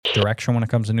direction when it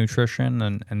comes to nutrition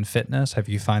and fitness? Have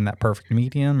you find that perfect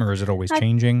medium, or is it always I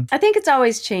changing? I think it's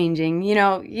always changing.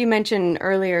 You mentioned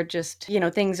earlier just,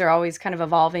 things are always kind of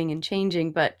evolving and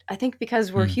changing, but I think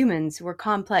because we're Mm, humans, we're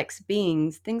complex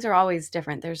beings, things are always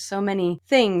different. There's so many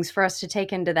things for us to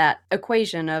take into that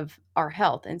equation of our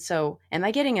health. And so, am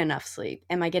I getting enough sleep?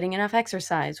 Am I getting enough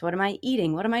exercise? What am I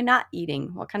eating? What am I not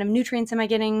eating? What kind of nutrients am I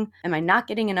getting? Am I not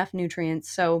getting enough nutrients?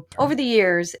 So, over right. the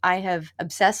years, I have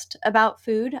obsessed about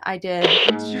food. I did.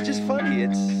 You're just funny.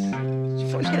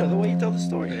 It's funny, the way you tell the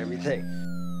story and everything.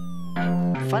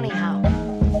 Funny how?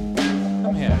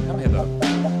 Come here, though.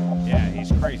 Yeah,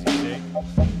 he's crazy, see?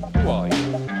 Who are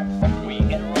you? We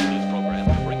interrupt this program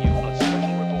to bring you a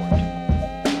special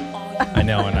report. I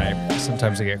know, and I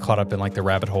get caught up in like the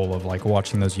rabbit hole of like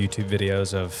watching those YouTube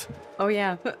videos of, Oh,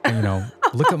 yeah.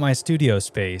 look at my studio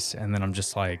space, and then I'm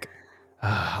just like,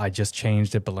 I just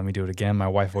changed it, but let me do it again. My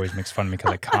wife always makes fun of me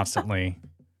because I constantly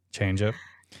change it.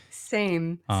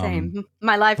 Same, Um, same.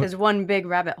 My life is one big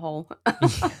rabbit hole.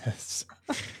 Yes.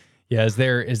 Yeah. Is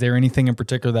there anything in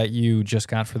particular that you just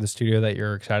got for the studio that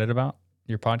you're excited about?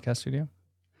 Your podcast studio?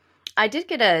 I did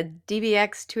get a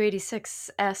DBX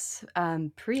 286S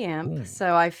preamp, Ooh.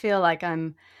 so I feel like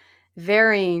I'm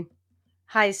very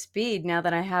high speed now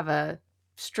that I have a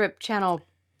strip channel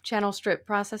strip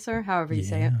processor, however you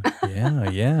say it.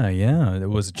 Yeah. It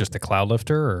was just a cloud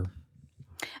lifter, or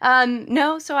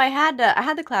No, so I had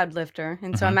the cloud lifter,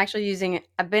 and so Mhm. I'm actually using it.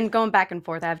 I've been going back and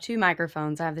forth. I have two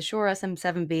microphones. I have the Shure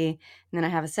SM7B, and then I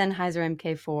have a Sennheiser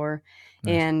MK4,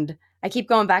 Nice. and I keep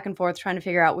going back and forth trying to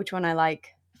figure out which one I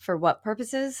like for what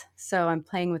purposes. So I'm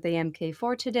playing with the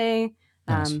MK4 today,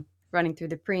 Nice. running through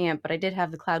the preamp, but I did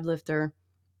have the cloud lifter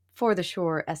for the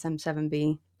Shure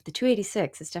SM7B. The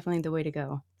 286 is definitely the way to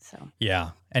go. So.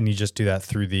 Yeah. And you just do that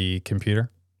through the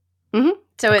computer?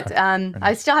 So Okay. it's Very I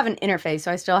nice. still have an interface.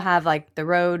 So I still have like the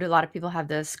Rode. A lot of people have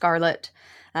the Scarlett,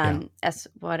 Yeah. S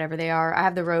whatever they are. I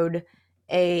have the Rode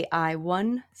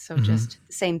AI1. So Mhm. just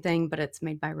the same thing, but it's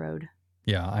made by Rode.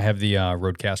 Yeah. I have the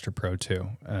Rodecaster Pro too,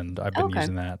 and I've been Okay.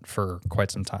 using that for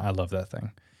quite some time. I love that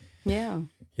thing. Yeah.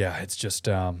 Yeah. It's just,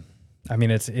 I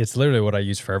mean, it's literally what I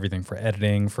use for everything, for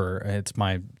editing, it's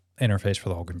my interface for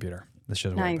the whole computer. It's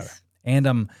just way better. Nice.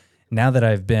 And now that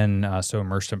I've been so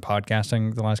immersed in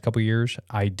podcasting the last couple of years,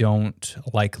 I don't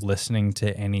like listening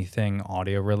to anything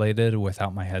audio related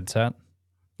without my headset,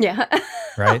 Yeah.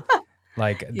 right?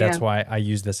 Like that's Yeah. why I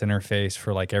use this interface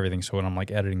for like everything. So when I'm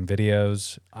like editing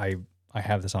videos, I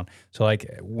have this on. So like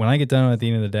when I get done at the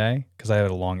end of the day, because I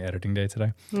had a long editing day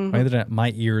today, Mhm.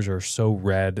 my ears are so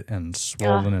red and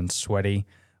swollen and sweaty,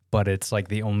 but it's like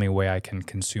the only way I can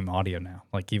consume audio now.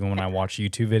 Like even when I watch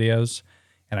YouTube videos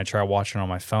and I try watching on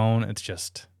my phone, it's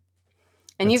just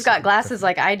And you've it's got glasses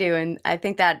different. like I do, and I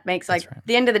think that makes That's like right.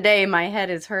 the end of the day, my head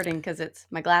is hurting because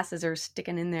my glasses are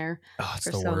sticking in there Oh, it's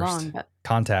for the so worst. long. But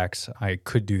Contacts, I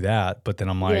could do that, but then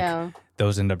I'm like, yeah,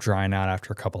 those end up drying out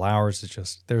after a couple hours. It's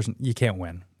just you can't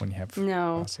win when you have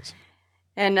no. glasses.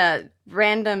 And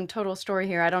random total story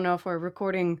here. I don't know if we're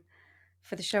recording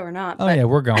for the show or not, Oh yeah, but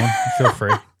we're going. Feel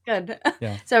free. good.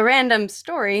 Yeah. So random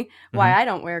story why Mhm. I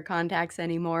don't wear contacts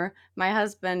anymore. My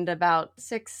husband about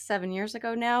 6-7 years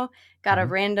ago now got a Mhm.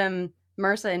 random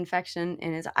MRSA infection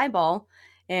in his eyeball,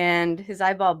 and his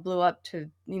eyeball blew up to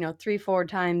 3-4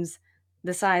 times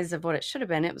the size of what it should have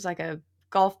been. It was like a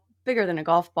golf bigger than a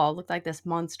golf ball. It looked like this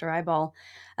monster eyeball.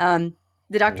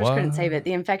 The doctors couldn't save What? it.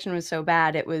 The infection was so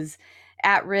bad it was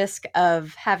at risk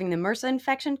of having the MRSA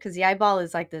infection because the eyeball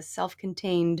is like this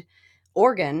self-contained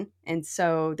organ, and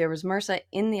so there was MRSA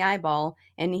in the eyeball,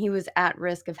 and he was at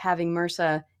risk of having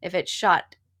MRSA if it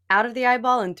shot out of the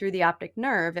eyeball and through the optic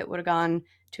nerve. It would have gone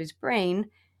to his brain.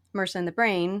 MRSA in the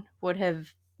brain would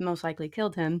have most likely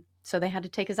killed him, so they had to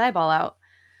take his eyeball out.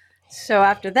 So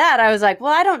after that, I was like,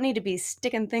 well, I don't need to be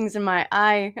sticking things in my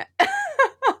eye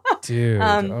Dude,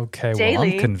 okay. Well, I'm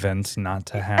daily. convinced not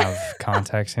to have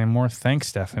contacts anymore. Thanks,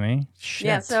 Stephanie.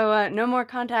 Yeah, Shit. so no more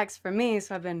contacts for me,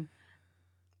 so I've been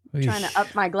trying to Eesh.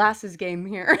 up my glasses game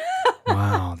here.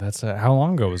 Wow, how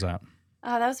long ago was that?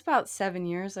 That was about 7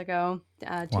 years ago,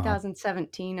 Wow.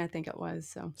 2017, I think it was.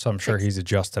 So So I'm sure six. he's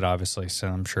adjusted, obviously. So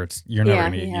I'm sure you're never Yeah,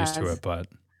 going to he get used to has. it, but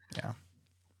yeah.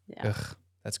 Yeah. Ugh,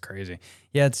 that's crazy.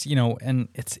 Yeah, it's and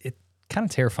it's kind of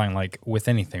terrifying. Like with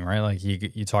anything, right? Like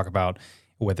you talk about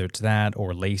whether it's that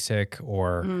or LASIK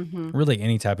or Mm-hmm. really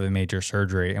any type of major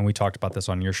surgery, and we talked about this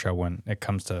on your show when it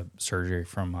comes to surgery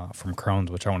from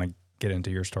Crohn's, which I want to get into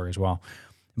your story as well.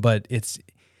 But it's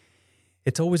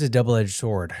always a double-edged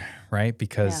sword, right?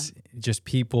 Because just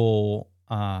people,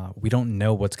 we don't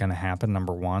know what's going to happen,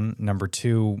 number one. Number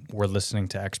two, we're listening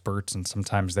to experts, and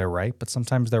sometimes they're right, but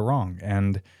sometimes they're wrong.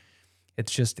 And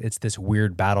it's this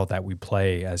weird battle that we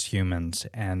play as humans.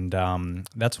 And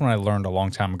that's when I learned a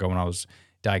long time ago when I was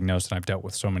diagnosed, and I've dealt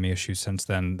with so many issues since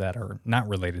then that are not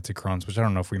related to Crohn's, which I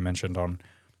don't know if we mentioned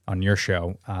on your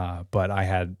show, but I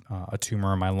had a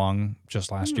tumor in my lung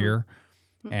just last year,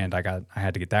 and I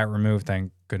had to get that removed.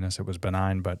 Thank goodness it was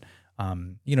benign. But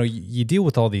you deal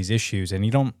with all these issues, and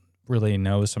you don't really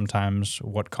know sometimes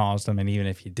what caused them, and even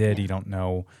if you did, you don't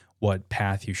know what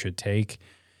path you should take.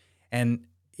 And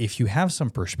if you have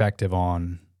some perspective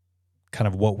on kind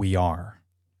of what we are,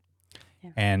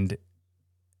 and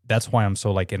that's why I'm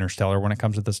so like interstellar when it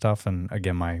comes to this stuff. And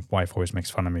again, my wife always makes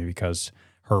fun of me because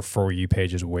her For You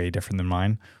page is way different than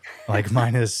mine. Like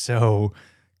mine is so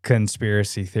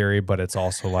conspiracy theory, but it's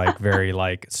also like very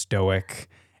like stoic.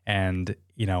 And,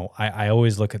 I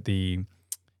always look at the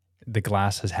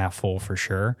glass is half full for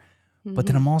sure. But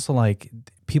then I'm also like,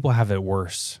 people have it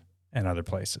worse in other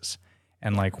places.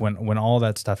 And like when all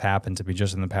that stuff happened to me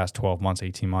just in the past 12 months,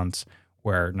 18 months,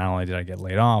 where not only did I get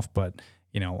laid off, but,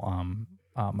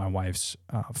 my wife's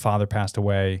father passed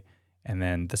away. And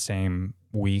then the same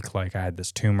week, like I had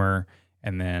this tumor,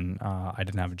 and then I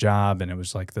didn't have a job. And it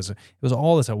was like this, it was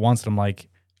all this at once. And I'm like,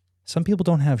 some people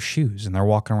don't have shoes and they're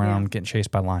walking around getting chased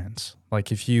by lions.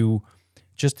 Like if you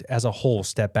just as a whole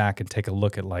step back and take a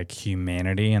look at like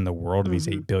humanity and the world of these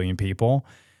 8 billion people,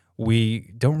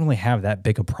 we don't really have that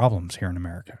big of problems here in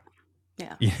America.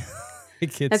 Yeah.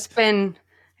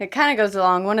 It kind of goes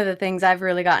along. One of the things I've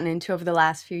really gotten into over the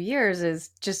last few years is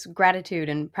just gratitude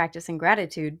and practicing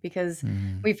gratitude, because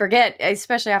we forget,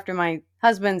 especially after my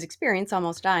husband's experience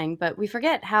almost dying, but we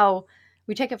forget how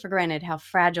we take it for granted, how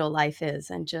fragile life is,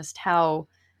 and just how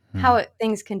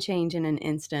things can change in an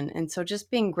instant. And so just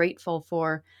being grateful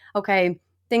for, okay,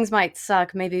 things might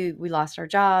suck. Maybe we lost our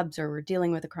jobs or we're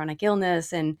dealing with a chronic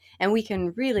illness, and we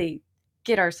can really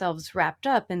get ourselves wrapped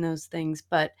up in those things.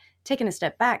 But taking a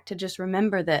step back to just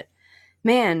remember that,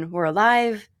 man, we're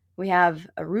alive. We have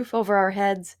a roof over our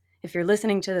heads. If you're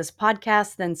listening to this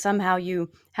podcast, then somehow you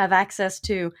have access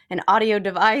to an audio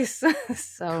device.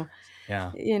 So,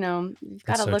 you've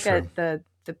got to look at the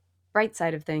bright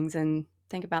side of things and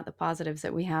think about the positives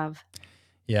that we have.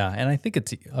 Yeah, and I think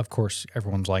it's, of course,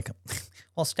 everyone's like,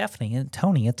 well, Stephanie and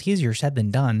Tony, it's easier said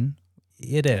than done.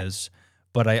 It is.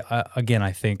 But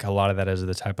I think a lot of that is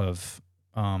the type of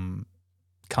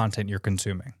content you're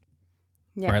consuming.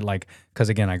 Yeah. Right? Like, because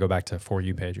again, I go back to For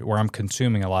You page where I'm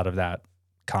consuming a lot of that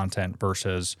content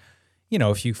versus,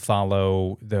 if you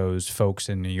follow those folks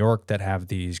in New York that have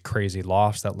these crazy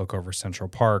lofts that look over Central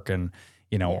Park and,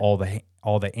 all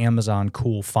the Amazon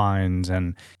cool finds.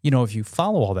 And, if you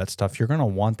follow all that stuff, you're going to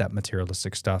want that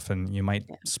materialistic stuff, and you might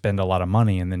spend a lot of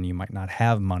money, and then you might not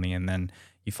have money, and then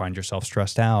you find yourself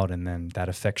stressed out, and then that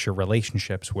affects your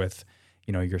relationships with,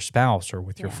 your spouse or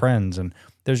with your friends. And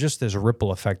there's just this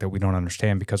ripple effect that we don't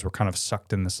understand because we're kind of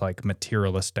sucked in this like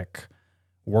materialistic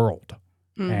world.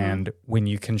 And when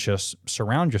you can just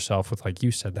surround yourself with, like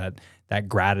you said, that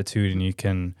gratitude, and you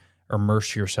can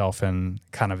immerse yourself in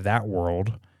kind of that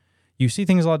world, you see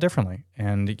things a lot differently.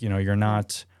 And, you're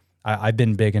not, I've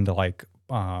been big into like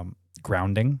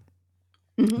grounding,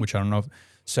 which I don't know if,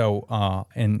 so,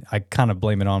 and I kind of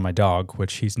blame it on my dog,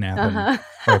 which he's napping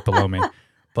right below me.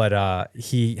 But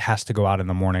he has to go out in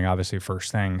the morning, obviously,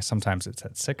 first thing. Sometimes it's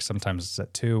at 6, sometimes it's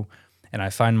at 2. And I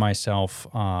find myself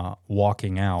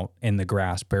walking out in the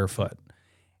grass barefoot.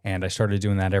 And I started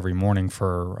doing that every morning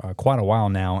for quite a while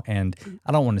now. And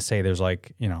I don't want to say there's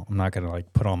like, I'm not going to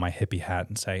like put on my hippie hat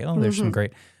and say, oh, there's some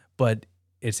great, but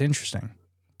it's interesting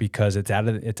because it's out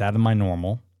of my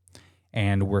normal.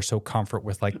 And we're so comfort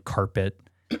with like carpet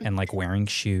and like wearing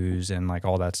shoes and like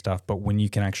all that stuff. But when you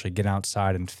can actually get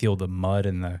outside and feel the mud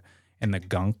and the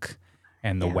gunk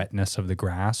and the wetness of the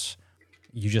grass,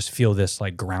 you just feel this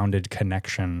like grounded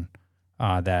connection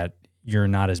that you're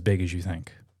not as big as you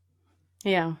think.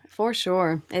 Yeah, for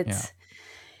sure. And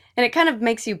it kind of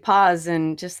makes you pause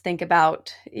and just think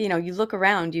about, you look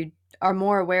around, you are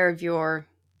more aware of your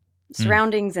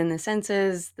surroundings and the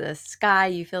senses, the sky,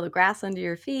 you feel the grass under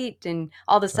your feet, and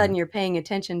all of a sudden you're paying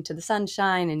attention to the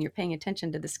sunshine, and you're paying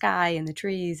attention to the sky and the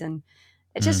trees, and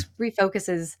it just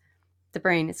refocuses the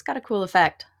brain. It's got a cool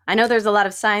effect. I know there's a lot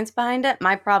of science behind it.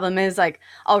 My problem is like,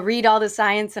 I'll read all the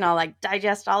science and I'll like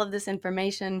digest all of this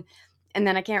information, and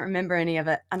then I can't remember any of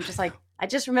it. I'm just like, I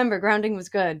just remember grounding was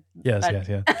good. Yes.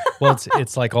 Well,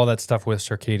 it's like all that stuff with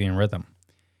circadian rhythm,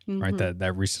 right?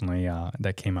 That recently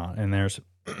that came out, and there's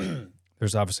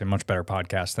obviously a much better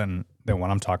podcast than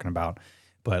what I'm talking about.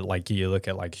 But like you look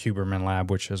at like Huberman Lab,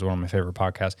 which is one of my favorite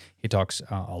podcasts. He talks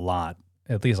a lot,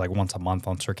 at least like once a month,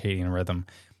 on circadian rhythm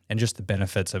and just the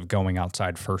benefits of going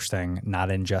outside first thing, not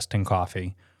ingesting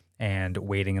coffee, and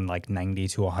waiting in like 90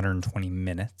 to 120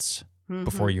 minutes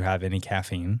before Mhm. you have any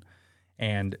caffeine.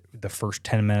 And the first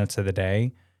 10 minutes of the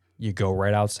day, you go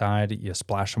right outside, you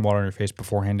splash some water on your face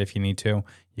beforehand if you need to.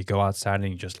 You go outside and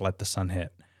you just let the sun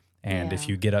hit. And if Yeah.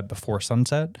 you get up before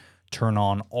sunset, turn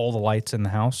on all the lights in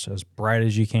the house as bright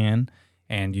as you can,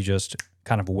 and you just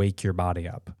kind of wake your body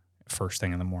up first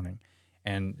thing in the morning.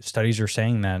 And studies are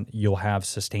saying that you'll have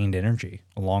sustained energy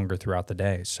longer throughout the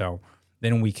day. So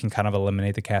then we can kind of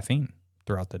eliminate the caffeine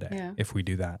throughout the day Yeah. if we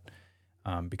do that.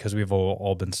 Because we've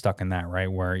all been stuck in that,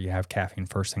 right? Where you have caffeine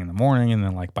first thing in the morning, and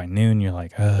then like by noon, you're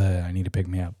like, I need to pick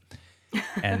me up.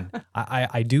 And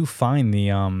I do find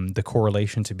the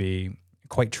correlation to be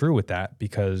quite true with that,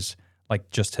 because like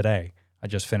just today, I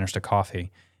just finished a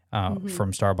coffee Mhm.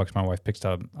 from Starbucks. My wife picked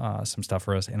up some stuff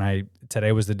for us, and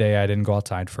today was the day I didn't go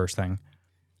outside first thing.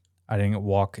 I didn't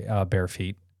walk bare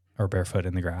feet or barefoot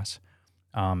in the grass.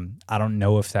 I don't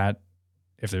know if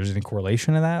there's any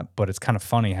correlation to that, but it's kind of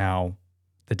funny how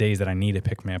the days that I need to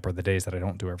pick me up are the days that I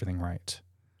don't do everything right.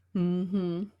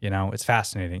 Mhm. You know, it's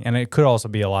fascinating. And it could also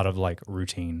be a lot of like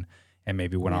routine. And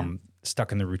maybe when Yeah. I'm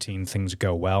stuck in the routine, things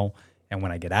go well. And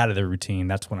when I get out of the routine,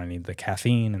 that's when I need the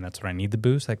caffeine and that's when I need the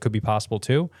boost. That could be possible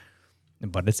too.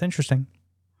 But it's interesting.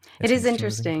 It It's is interesting to think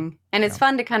about. interesting, and it's Yeah.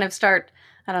 fun to kind of start.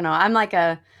 I don't know. I'm like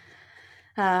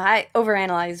I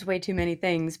overanalyze way too many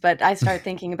things, but I start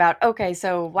thinking about, okay,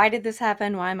 so why did this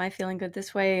happen? Why am I feeling good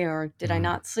this way? Or did I Mhm.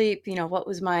 not sleep? What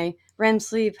was my REM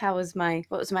sleep? What was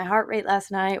my heart rate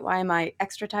last night? Why am I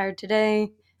extra tired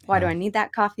today? Why do Yeah. I need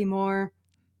that coffee more?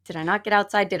 Did I not get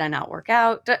outside? Did I not work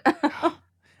out?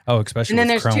 Oh, especially And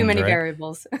then with there's too Crohn's, many right?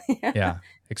 variables. Yeah. Yeah.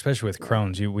 Especially with Yeah.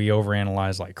 Crohn's, we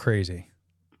overanalyze like crazy.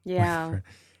 Yeah.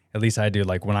 At least I do.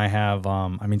 Like when I have,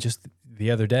 just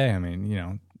the other day,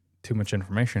 too much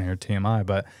information here, TMI,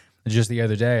 but just the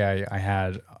other day, I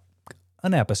had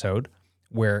an episode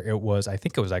where I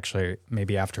think it was actually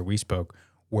maybe after we spoke,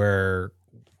 where,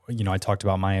 I talked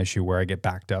about my issue where I get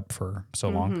backed up for so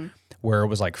long, Mm-hmm. where it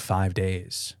was like 5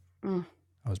 days. Mm.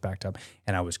 I was backed up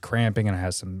and I was cramping and I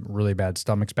had some really bad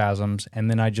stomach spasms.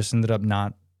 And then I just ended up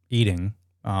not eating.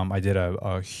 I did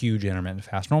a huge intermittent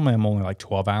fast. Normally I'm only like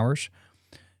 12 hours,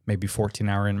 maybe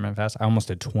 14-hour intermittent fast. I almost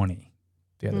did 20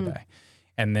 the other Mm. day.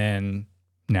 And then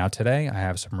now today I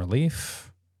have some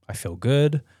relief. I feel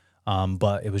good.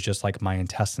 But it was just like my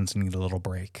intestines need a little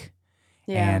break.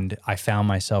 Yeah. And I found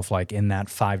myself like in that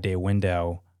 5-day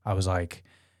window, I was like,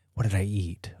 what did I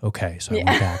eat? Okay. So I went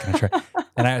back and I tried,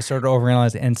 and I started to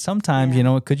overanalyze. And sometimes,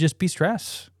 Yeah. it could just be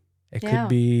stress. It could Yeah.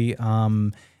 be,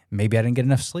 maybe I didn't get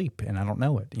enough sleep and I don't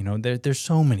know it. There's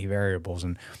so many variables,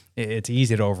 and it's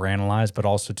easy to overanalyze, but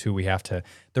also too,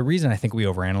 the reason I think we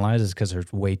overanalyze is because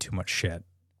there's way too much shit.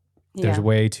 There's Yeah.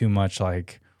 way too much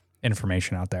like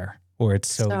information out there where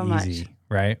it's so So much. easy,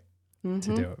 right? To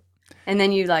Mm-hmm. do it. And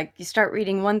then you start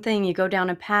reading one thing, you go down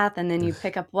a path, and then you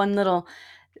pick up one little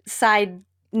side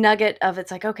nugget of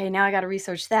it's like, okay, now I got to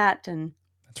research that, and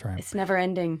That's right. it's never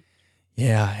ending.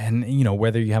 Yeah, and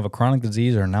whether you have a chronic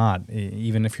disease or not,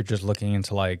 even if you're just looking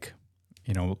into like,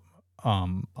 I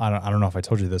don't know if I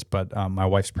told you this, but my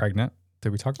wife's pregnant.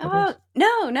 Did we talk about Oh,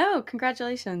 this? no,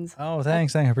 congratulations. Oh,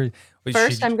 thanks. I appreciate.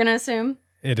 First, I'm going to assume.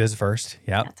 It is first.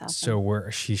 Yep. That's awesome. So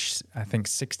she's I think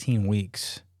 16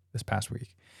 weeks this past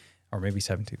week, or maybe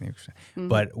 17 weeks. Mhm.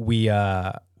 But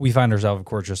we find ourselves, of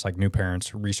course, just like new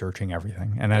parents, researching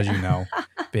everything. And as you know,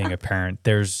 being a parent,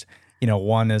 there's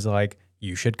one is like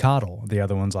you should coddle. The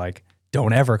other one's like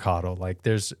don't ever coddle. Like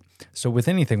so with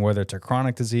anything, whether it's a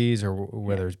chronic disease or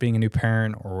whether it's being a new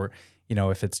parent or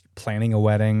if it's planning a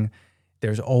wedding,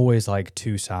 there's always like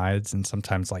two sides and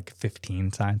sometimes like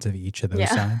 15 sides of each of those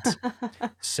sides.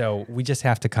 So we just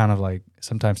have to kind of like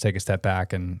sometimes take a step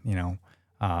back and,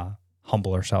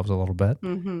 humble ourselves a little bit,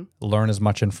 Mm-hmm. learn as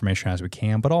much information as we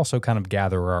can, but also kind of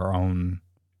gather our own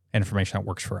information that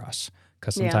works for us.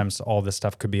 Because sometimes all this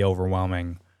stuff could be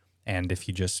overwhelming. And if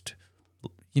you just,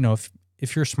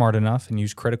 if you're smart enough and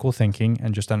use critical thinking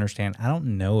and just understand, I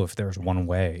don't know if there's one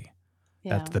way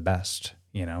that's the best,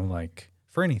 like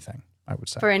for anything. I would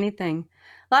say. For anything.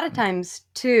 A lot of times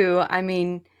too, I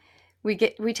mean, we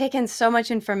take in so much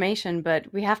information,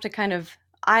 but we have to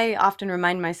I often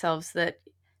remind myself that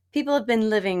people have been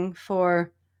living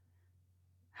for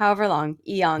however long,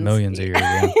 eons. Millions of years,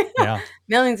 yeah. Yeah.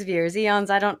 Millions of years, eons,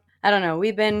 I don't know.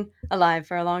 We've been alive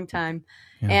for a long time.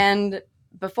 Yeah. And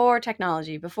before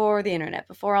technology, before the internet,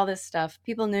 before all this stuff,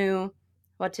 people knew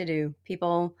what to do.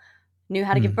 People knew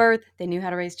how to give birth, they knew how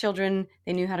to raise children,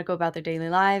 they knew how to go about their daily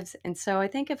lives. And so I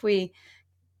think if we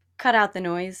cut out the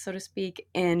noise, so to speak,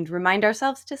 and remind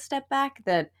ourselves to step back,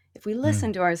 that if we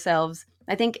listen to ourselves,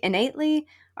 I think innately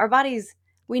our bodies,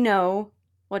 we know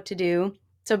what to do.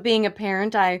 So being a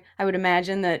parent, I would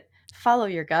imagine that follow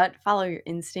your gut, follow your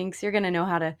instincts. You're going to know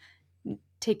how to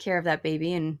take care of that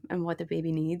baby and what the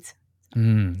baby needs.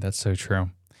 That's so true.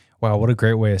 Wow, what a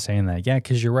great way of saying that. Yeah,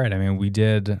 because you're right. I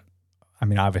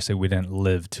mean, obviously we didn't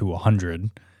live to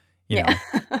 100, Yeah.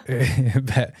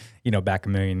 but, back a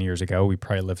million years ago, we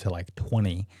probably lived to like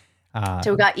 20.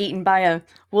 So we got eaten by a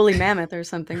woolly mammoth or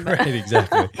something. But Right,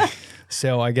 exactly.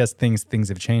 So I guess things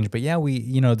have changed. But yeah,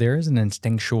 there is an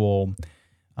instinctual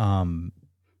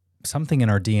something in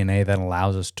our DNA that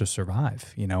allows us to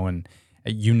survive, and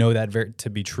that to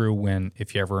be true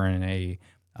if you're ever in a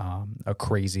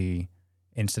crazy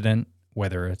incident,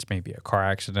 whether it's maybe a car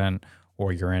accident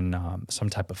or you're in some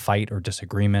type of fight or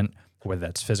disagreement, whether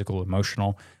that's physical or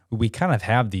emotional. We kind of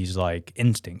have these like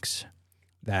instincts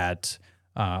that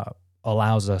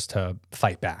allows us to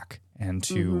fight back and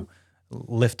to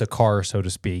lift a car, so to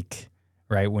speak,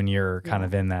 right? When you're kind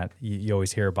of in that, you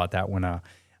always hear about that when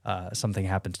something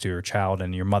happens to your child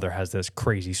and your mother has this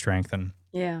crazy strength, and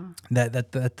yeah,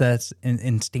 that's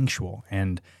instinctual,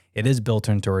 and it is built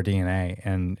into our DNA,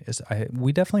 and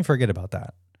we definitely forget about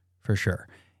that for sure.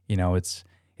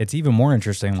 It's even more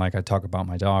interesting. Like I talk about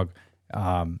my dog,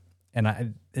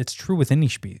 and it's true with any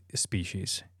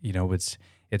species.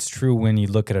 It's true when you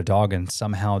look at a dog and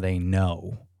somehow they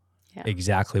know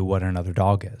exactly what another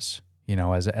dog is.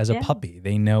 As a puppy,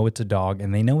 they know it's a dog,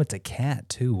 and they know it's a cat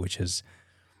too, which is,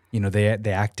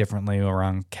 they act differently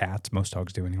around cats. Most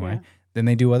dogs do anyway, than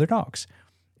they do other dogs.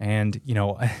 And,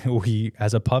 we,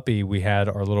 as a puppy, we had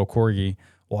our little corgi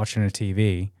watching a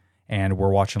TV, and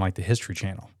we're watching like the History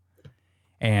Channel.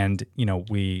 And,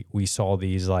 we saw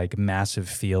these like massive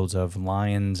fields of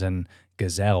lions and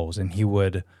gazelles, and he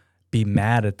would be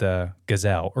mad at the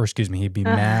gazelle, or excuse me, he'd be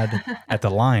mad at the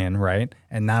lion, right?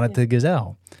 And not at the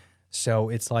gazelle. So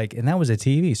it's like, and that was a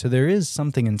TV. So there is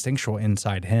something instinctual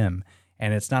inside him,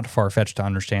 and it's not far-fetched to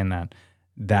understand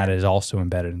that is also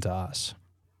embedded into us,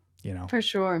 For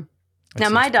sure. Now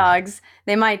my dogs,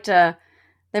 they might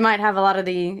have a lot of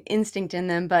the instinct in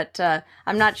them, but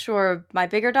I'm not sure. My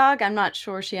bigger dog, I'm not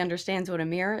sure she understands what a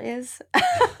mirror is.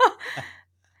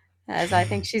 As I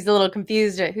think she's a little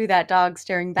confused at who that dog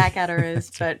staring back at her is,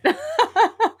 but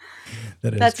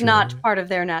that's true. not part of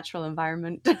their natural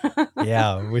environment.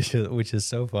 Yeah, which is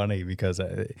so funny because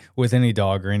with any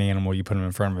dog or any animal, you put them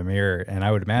in front of a mirror, and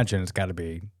I would imagine it's got to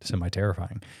be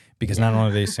semi-terrifying because not only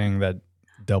are they seeing that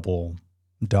double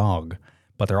dog,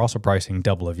 but they're also probably seeing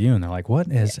double of you, and they're like,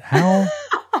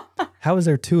 how is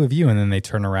there two of you? And then they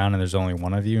turn around and there's only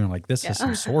one of you, and like, this is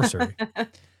some sorcery.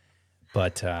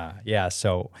 But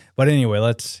but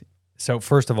anyway, so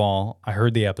first of all, I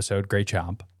heard the episode. Great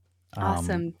job.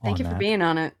 Awesome. Thank you for that. being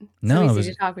on it. No, So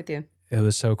easy to talk with you. It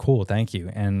was so cool. Thank you.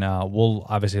 And we'll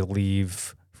obviously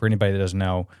leave, for anybody that doesn't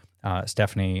know,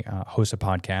 Stephanie hosts a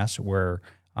podcast where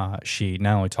she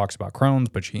not only talks about Crohn's,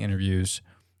 but she interviews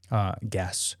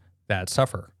guests that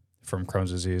suffer from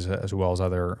Crohn's disease as well as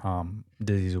other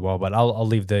diseases as well. But I'll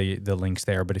leave the links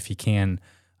there. But if you can,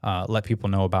 let people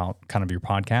know about kind of your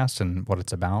podcast and what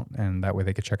it's about, and that way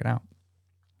they could check it out.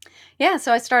 Yeah,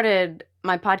 so I started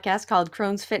my podcast called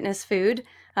Crohn's Fitness Food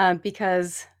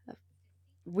because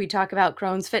we talk about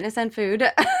Crohn's fitness and food.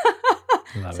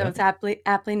 So it's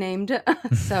aptly named.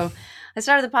 So I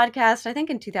started the podcast, I think,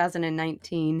 in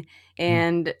 2019.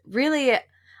 And really,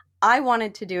 I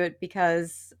wanted to do it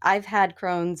because I've had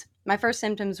Crohn's. My first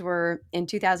symptoms were in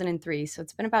 2003. So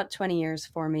it's been about 20 years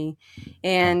for me.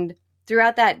 And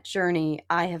throughout that journey,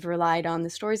 I have relied on the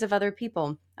stories of other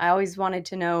people. I always wanted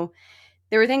to know,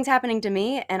 there were things happening to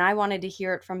me, and I wanted to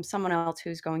hear it from someone else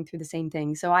who's going through the same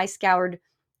thing. So I scoured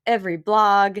every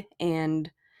blog and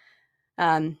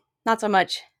not so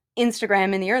much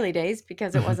Instagram in the early days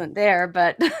because it wasn't there,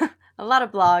 but a lot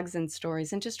of blogs and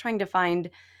stories, and just trying to find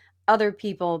other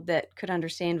people that could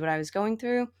understand what I was going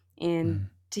through and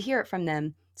to hear it from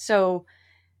them. So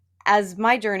as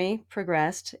my journey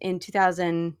progressed in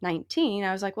 2019,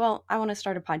 I was like, well, I want to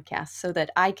start a podcast so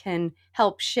that I can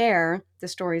help share the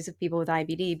stories of people with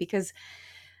IBD, because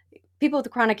people with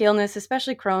chronic illness,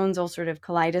 especially Crohn's, ulcerative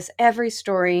colitis, every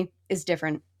story is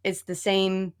different. It's the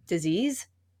same disease,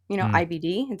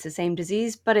 IBD, it's the same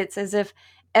disease, but it's as if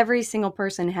every single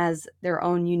person has their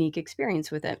own unique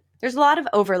experience with it. There's a lot of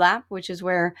overlap, which is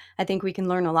where I think we can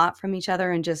learn a lot from each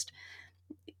other and just,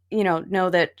 know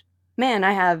that, man,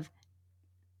 I have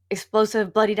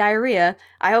explosive bloody diarrhea.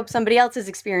 I hope somebody else is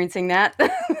experiencing that,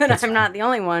 that I'm not the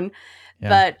only one. Yeah.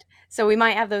 But so we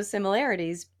might have those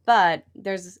similarities, but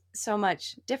there's so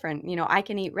much different. I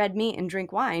can eat red meat and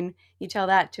drink wine. You tell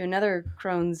that to another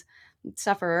Crohn's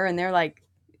sufferer and they're like,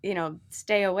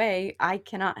 stay away, I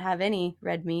cannot have any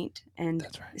red meat, and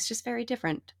That's right. it's just very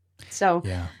different. So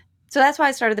Yeah. that's why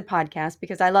I started the podcast,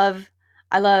 because I love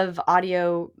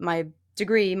audio. My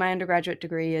undergraduate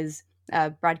degree is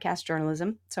broadcast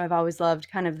journalism. So I've always loved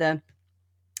kind of the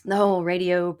whole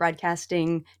radio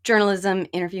broadcasting journalism,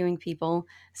 interviewing people.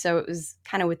 So it was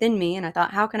kind of within me, and I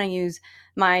thought, how can I use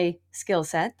my skill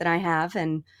set that I have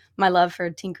and my love for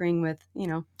tinkering with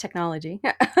technology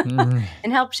Mm,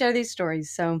 and help share these stories.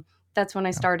 So that's when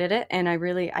I started it, and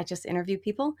I just interview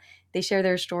people. They share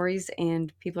their stories,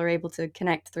 and people are able to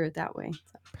connect through it that way.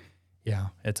 So. yeah,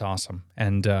 it's awesome.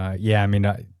 And yeah, I mean,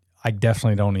 I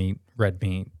definitely don't eat red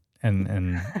meat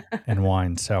and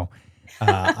wine. So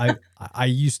I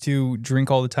used to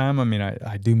drink all the time. I mean,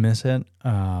 I do miss it.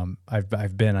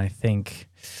 I've been, I think,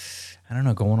 I don't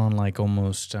know, going on like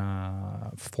almost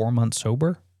 4 months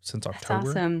sober since October.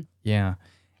 That's awesome. Yeah.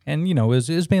 And, it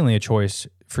was mainly a choice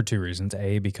for two reasons.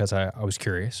 A, because I was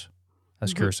curious. I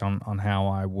was curious on how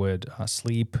I would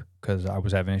sleep, because I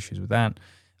was having issues with that.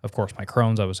 Of course, my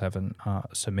Crohn's, I was having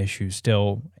some issues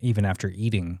still, even after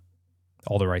eating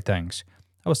all the right things.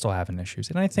 I was still having issues.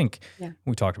 And I think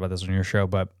we talked about this on your show,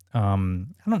 but I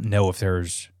don't know if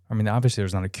obviously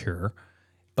there's not a cure,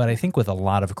 but I think with a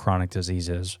lot of chronic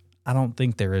diseases, I don't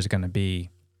think there is going to be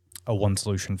a one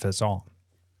solution fits all.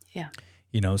 Yeah.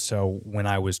 So when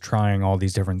I was trying all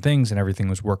these different things and everything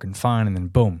was working fine, and then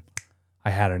boom, I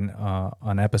had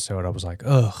an episode. I was like,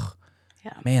 ugh,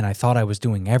 man, I thought I was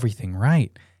doing everything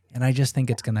right. And I just think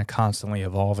it's going to constantly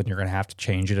evolve, and you're going to have to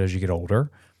change it as you get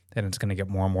older, and it's going to get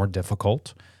more and more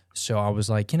difficult. So I was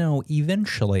like,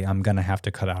 eventually I'm going to have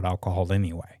to cut out alcohol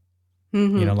anyway.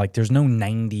 Like there's no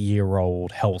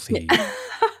 90-year-old healthy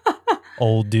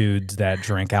old dudes that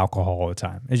drink alcohol all the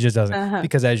time. It just doesn't,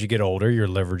 because as you get older, your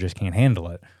liver just can't handle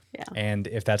it. Yeah. And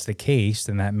if that's the case,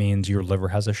 then that means your liver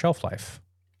has a shelf life.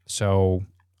 So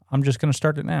I'm just going to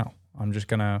start it now. I'm just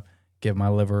going to give my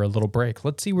liver a little break.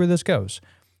 Let's see where this goes.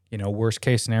 Worst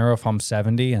case scenario, if I'm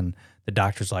 70 and the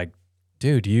doctor's like,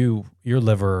 dude, your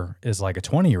liver is like a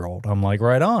 20-year-old. I'm like,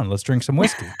 right on, let's drink some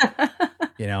whiskey.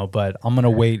 But I'm going to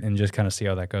wait and just kind of see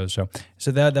how that goes.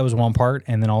 So that was one part.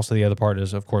 And then also the other part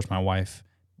is, of course, my wife,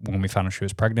 when we found out she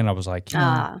was pregnant, I was like,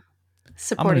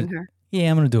 supporting her. Yeah,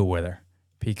 I'm going to do it with her,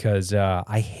 because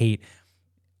I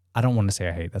don't want to say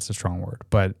I hate, that's a strong word,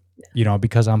 but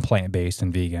because I'm plant-based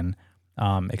and vegan,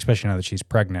 especially now that she's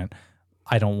pregnant,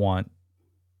 I don't want,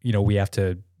 we have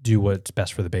to do what's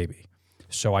best for the baby.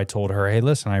 So I told her, hey,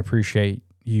 listen, I appreciate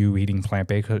you eating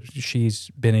plant-based, because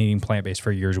she's been eating plant-based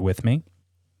for years with me.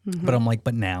 But I'm like,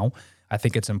 but now I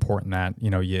think it's important that,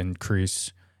 you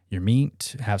increase your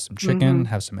meat, have some chicken,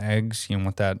 have some eggs. You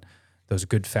want those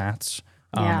good fats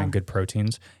and good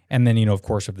proteins. And then, of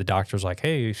course, if the doctor's like,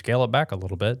 hey, scale it back a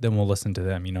little bit, then we'll listen to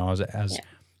them.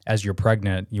 As you're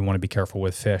pregnant, you want to be careful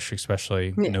with fish,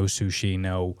 especially no sushi,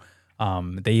 no,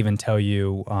 they even tell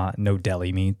you no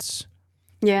deli meats.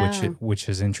 Yeah. Which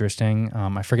is interesting.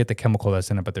 I forget the chemical that's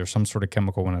in it, but there's some sort of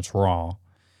chemical when it's raw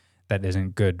that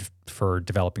isn't good for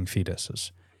developing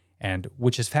fetuses, and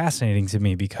which is fascinating to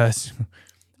me, because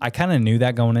I kind of knew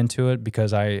that going into it,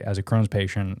 because as a Crohn's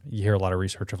patient, you hear a lot of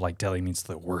research of like deli meat's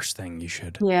the worst thing you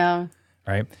should. Yeah.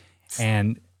 Right.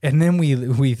 And then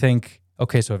we think,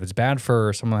 okay, so if it's bad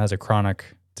for someone that has a chronic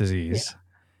disease,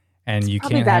 and you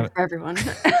Probably can't bad have for everyone.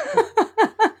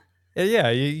 yeah,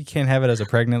 you can't have it as a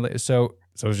pregnant lady. So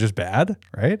it's just bad,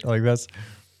 right? Like that's,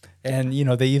 and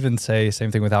they even say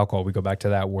same thing with alcohol. We go back to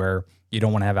that, where you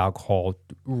don't want to have alcohol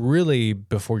really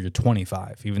before you're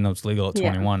 25, even though it's legal at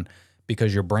 21,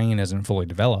 because your brain isn't fully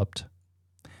developed.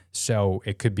 So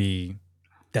it could be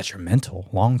detrimental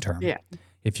long term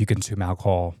if you consume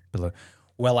alcohol.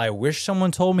 Well, I wish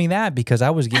someone told me that, because I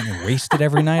was getting wasted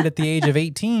every night at the age of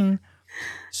 18.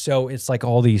 So it's like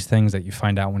all these things that you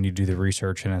find out when you do the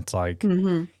research, and it's like,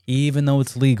 even though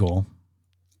it's legal,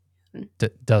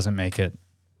 doesn't make it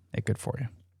good for you.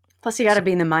 Plus, you got to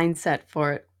be in the mindset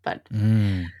for it. But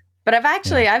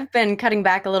I've been cutting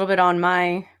back a little bit on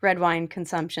my red wine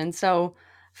consumption. So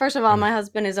first of all, my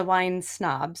husband is a wine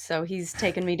snob, so he's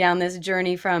taken me down this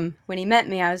journey from when he met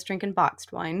me, I was drinking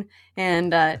boxed wine,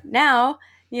 and now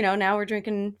we're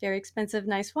drinking very expensive,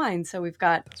 nice wine. So we've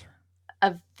got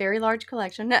a very large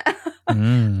collection.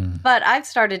 But I've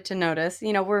started to notice,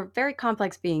 we're very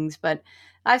complex beings, but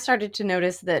I've started to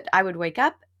notice that I would wake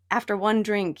up after one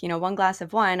drink, one glass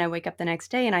of wine, I wake up the next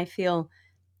day and I feel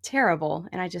terrible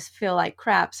and I just feel like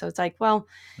crap. So it's like, well,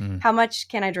 how much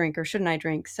can I drink or shouldn't I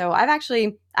drink? So I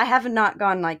have not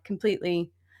gone like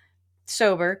completely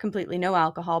sober, completely no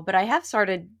alcohol, but I have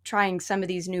started trying some of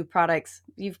these new products.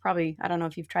 I don't know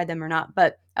if you've tried them or not,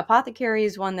 but Apothecary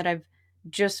is one that I've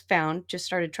just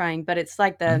started trying, but it's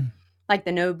like the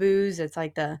no booze. It's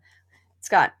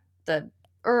got the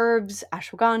herbs,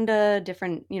 ashwagandha,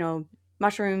 different,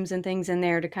 mushrooms and things in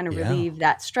there to kind of Yeah. relieve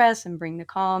that stress and bring the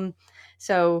calm.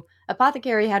 So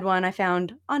Apothecary had one I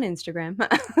found on Instagram.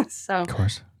 So Of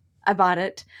course. I bought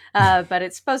it. But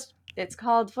it's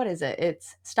called, what is it?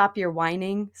 It's Stop Your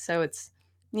Whining. So it's,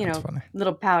 That's funny.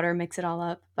 little powder, mix it all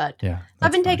up. But Yeah. I've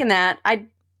That's been funny. taking that.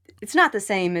 It's not the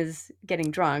same as getting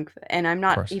drunk, and I'm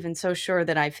not course. even so sure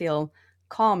that I feel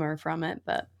calmer from it,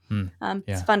 but Yeah.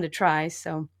 it's fun to try.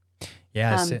 So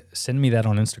Yeah, send me that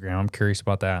on Instagram. I'm curious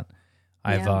about that.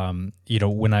 I've Yeah.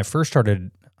 when I first started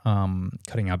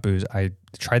cutting out booze, I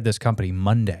tried this company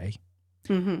Monday,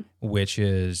 Mhm. which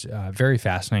is very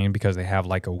fascinating because they have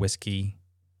like a whiskey,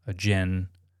 a gin,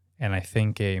 and I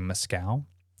think a mezcal.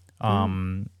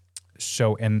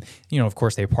 So, and of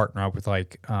course, they partner up with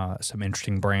like some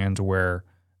interesting brands where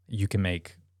you can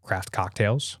make craft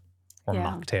cocktails or Yeah.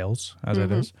 mocktails, as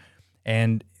it is,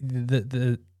 and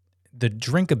the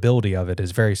drinkability of it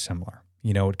is very similar.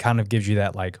 It kind of gives you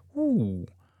that like, ooh,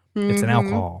 it's an Mhm.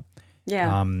 alcohol.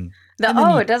 Yeah. And then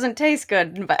It doesn't taste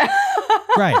good, but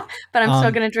Right. but I'm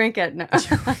still gonna drink it. No.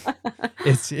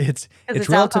 it's it's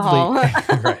relatively alcohol.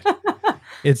 right.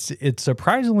 It's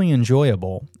surprisingly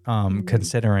enjoyable,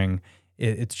 considering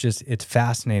it's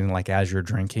fascinating. Like as you're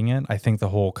drinking it, I think the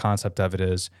whole concept of it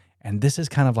is, and this is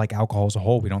kind of like alcohol as a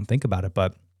whole. We don't think about it,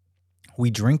 but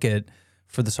we drink it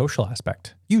for the social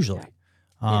aspect usually.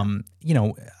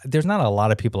 There's not a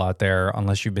lot of people out there,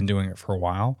 unless you've been doing it for a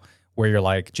while, where you're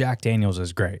like, Jack Daniels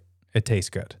is great. It tastes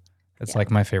good. It's like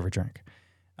my favorite drink.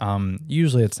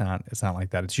 Usually it's not like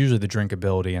that. It's usually the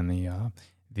drinkability and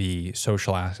the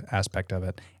social aspect of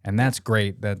it. And that's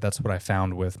great. That's what I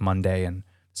found with Monday and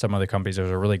some other companies. There's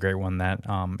a really great one that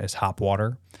is Hop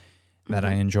Water that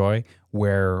I enjoy,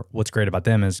 where what's great about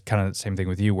them is kind of the same thing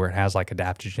with you, where it has like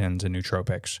adaptogens and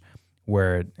nootropics,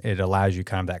 where it allows you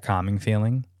kind of that calming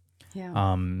feeling.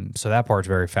 Yeah. So that part's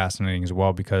very fascinating as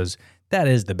well, because that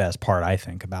is the best part, I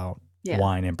think, about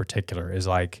wine in particular, is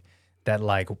like that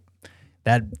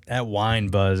wine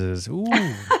buzz is ooh.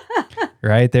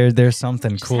 Right? There's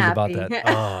something Just cool about happy. that.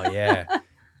 Oh yeah.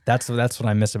 That's what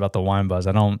I miss about the wine buzz.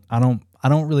 I don't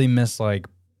really miss like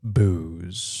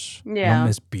booze. I Yeah. don't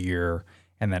miss beer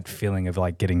and that feeling of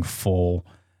like getting full.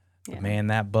 Yeah. But man,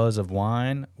 that buzz of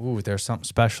wine, ooh, there's something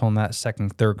special in that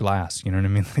second, third glass. You know what I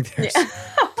mean?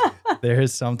 Like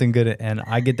there's something good, and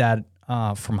I get that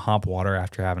from Hop Water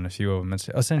after having a few of them. It's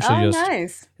essentially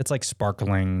nice. it's like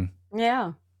sparkling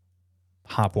Yeah.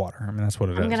 hop water. I mean, that's what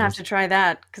it is. I'm gonna have to try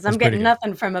that because I'm it's pretty getting good.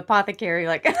 nothing from Apothecary.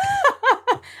 Like,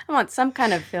 I want some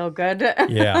kind of feel good.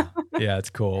 yeah, it's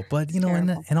cool. But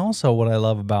and also what I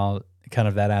love about kind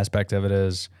of that aspect of it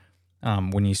is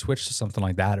when you switch to something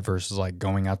like that versus like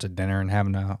going out to dinner and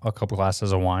having a couple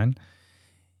glasses of wine,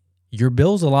 your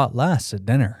bill's a lot less at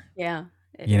dinner. Yeah.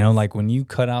 Like when you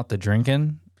cut out the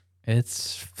drinking,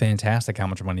 it's fantastic how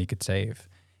much money you could save.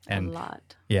 And a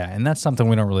lot. Yeah, and that's something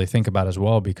we don't really think about as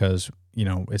well, because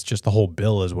it's just the whole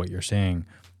bill is what you're seeing.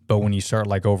 But when you start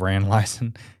like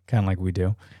overanalyzing, kind of like we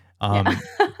do,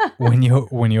 when you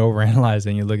overanalyze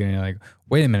and you look at it and you're like,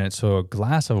 wait a minute, so a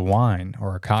glass of wine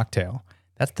or a cocktail,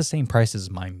 that's the same price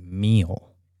as my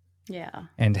meal. Yeah.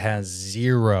 And has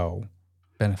zero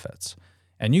benefits.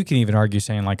 And you can even argue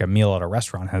saying like a meal at a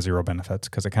restaurant has zero benefits,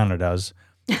 because it kind of does.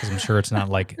 Because I'm sure it's not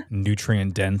like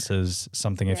nutrient dense as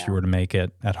something if you were to make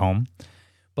it at home.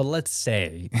 But let's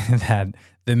say that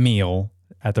the meal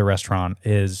at the restaurant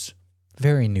is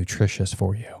very nutritious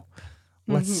for you.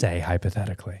 Let's say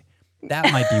hypothetically,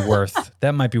 that might be worth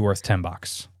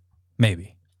 $10,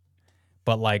 maybe.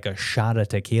 But like a shot of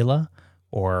tequila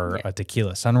or a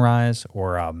tequila sunrise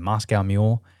or a Moscow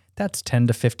Mule, that's $10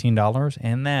 to $15,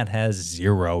 and that has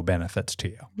zero benefits to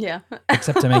you. Yeah.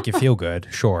 Except to make you feel good,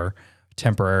 sure,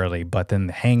 temporarily, but then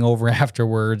the hangover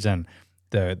afterwards and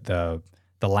the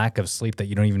lack of sleep that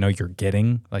you don't even know you're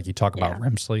getting. Like you talk about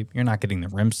REM sleep, you're not getting the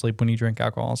REM sleep when you drink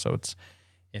alcohol. So it's,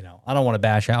 I don't want to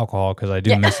bash alcohol because I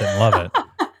do miss it and love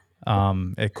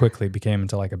it. It quickly became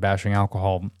into like a bashing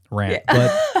alcohol rant,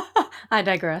 but I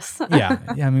digress. yeah.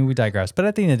 I mean, we digress. But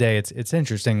at the end of the day, it's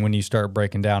interesting when you start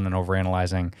breaking down and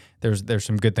overanalyzing. There's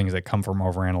some good things that come from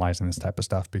overanalyzing this type of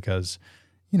stuff, because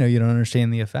you don't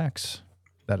understand the effects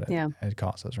that it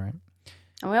causes, right?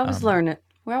 And we always learn it.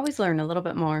 We always learn a little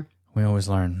bit more. We always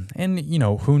learn. And,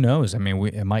 who knows? I mean,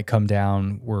 it might come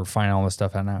down, we're finding all this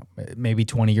stuff out now. Maybe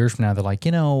 20 years from now, they're like,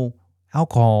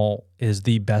 alcohol is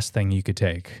the best thing you could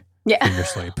take for your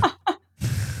sleep.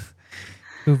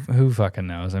 Who fucking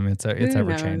knows? I mean, it's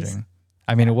ever changing.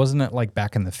 I mean, it wasn't it like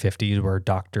back in the 50s where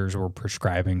doctors were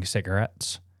prescribing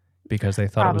cigarettes because they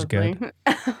thought it was good.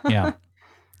 Probably. Yeah.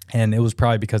 And it was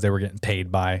probably because they were getting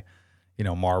paid by,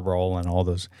 Marlboro and all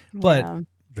those. But Yeah.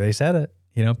 they said it.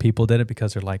 People did it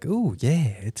because they're like, ooh,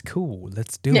 yeah, it's cool.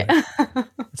 Let's do it. Yeah.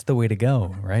 It's the way to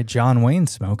go, right? John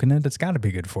Wayne's smoking it. It's got to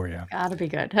be good for you. Gotta be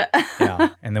good. Yeah.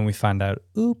 And then we find out,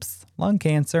 oops, lung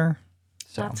cancer.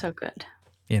 So, Not so good.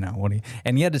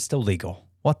 and yet it's still legal.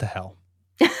 What the hell?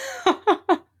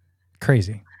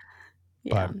 Crazy.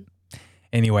 Yeah. But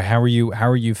anyway, how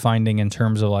are you finding in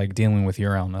terms of like dealing with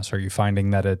your illness? Are you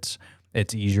finding that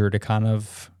it's easier to kind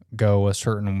of go a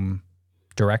certain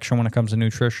direction when it comes to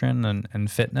nutrition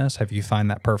and fitness? Have you find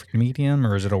that perfect medium,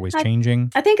 or is it always changing?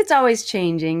 I think it's always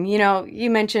changing. You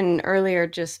mentioned earlier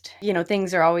just,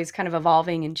 things are always kind of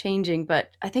evolving and changing.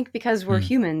 But I think because we're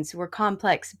humans, we're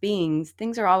complex beings,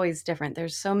 things are always different.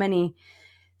 There's so many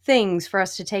things for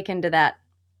us to take into that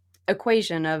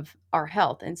equation of our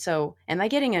health. And so, am I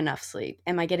getting enough sleep?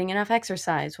 Am I getting enough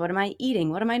exercise? What am I eating?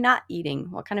 What am I not eating?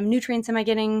 What kind of nutrients am I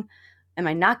getting? Am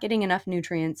I not getting enough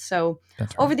nutrients? So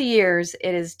That's right. over the years,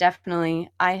 it is definitely,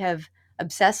 I have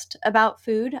obsessed about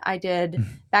food. I did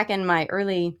back in my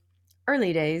early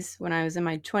days when I was in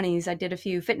my 20s, I did a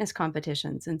few fitness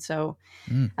competitions. And so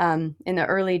in the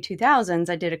early 2000s,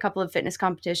 I did a couple of fitness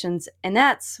competitions. And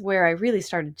that's where I really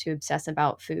started to obsess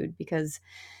about food because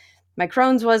my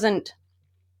Crohn's wasn't.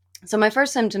 So my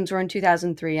first symptoms were in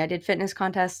 2003. I did fitness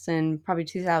contests in probably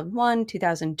 2001,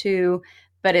 2002.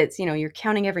 But it's, you're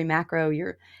counting every macro,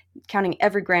 you're counting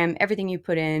every gram, everything you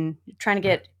put in, you're trying to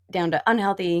get down to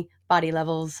unhealthy body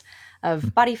levels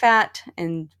of body fat.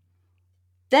 And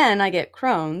then I get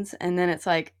Crohn's, and then it's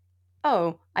like,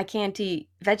 oh, I can't eat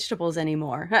vegetables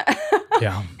anymore.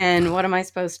 Yeah. And what am I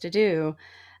supposed to do?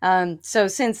 So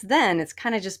since then, it's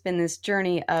kind of just been this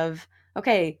journey of,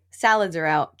 okay, salads are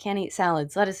out, can't eat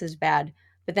salads, lettuce is bad.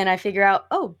 But then I figure out,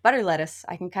 oh, butter lettuce,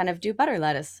 I can kind of do butter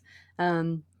lettuce.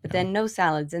 But then no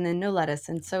salads and then no lettuce.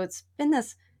 And so it's been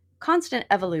this constant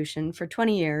evolution for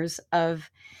 20 years of,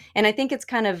 and I think it's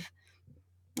kind of,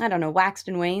 I don't know, waxed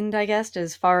and waned, I guess,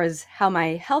 as far as how my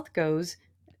health goes,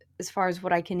 as far as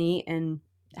what I can eat and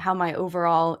how my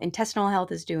overall intestinal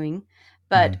health is doing.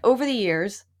 But over the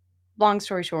years, long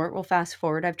story short, we'll fast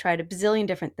forward. I've tried a bazillion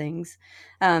different things.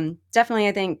 Definitely,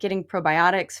 I think getting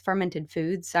probiotics, fermented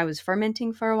foods. I was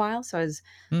fermenting for a while, so I was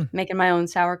making my own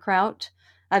sauerkraut.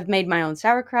 I've made my own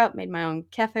sauerkraut, made my own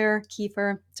kefir,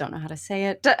 don't know how to say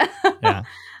it. Yeah.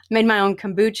 Made my own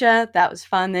kombucha. That was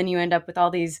fun. Then you end up with all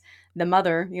these,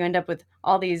 you end up with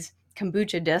all these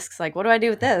kombucha discs. Like, what do I do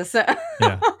with this?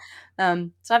 Yeah.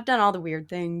 So I've done all the weird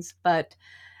things, but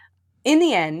in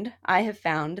the end, I have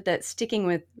found that sticking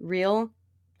with real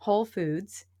whole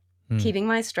foods, keeping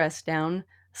my stress down,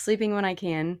 sleeping when I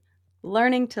can,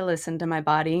 learning to listen to my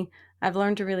body, I've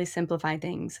learned to really simplify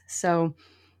things. So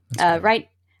right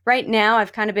now,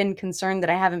 I've kind of been concerned that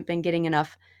I haven't been getting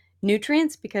enough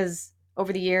nutrients because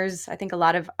over the years, I think a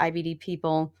lot of IBD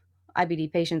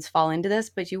patients fall into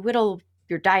this, but you whittle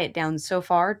your diet down so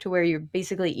far to where you're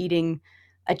basically eating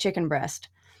a chicken breast.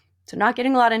 So not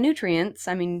getting a lot of nutrients.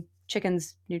 I mean,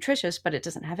 chicken's nutritious, but it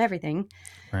doesn't have everything.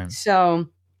 Right. So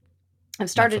I've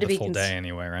started Not for to the be full day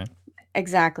anyway, right?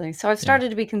 Exactly. So I've started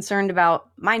to be concerned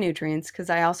about my nutrients because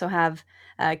I also have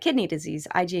kidney disease,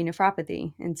 IgA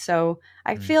nephropathy. And so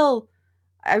I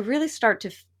really start to,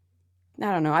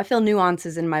 I don't know, I feel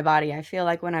nuances in my body. I feel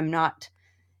like when I'm not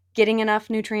getting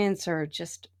enough nutrients or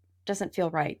just doesn't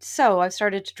feel right. So I've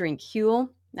started to drink Huel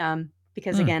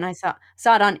because again, I saw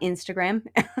it on Instagram,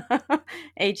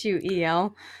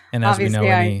 HUEL. And as Obviously, we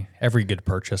know, every good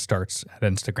purchase starts at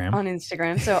Instagram. on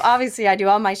Instagram. So obviously I do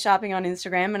all my shopping on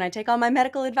Instagram and I take all my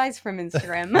medical advice from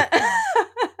Instagram.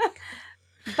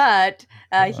 But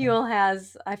Huel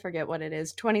has, I forget what it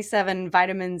is, 27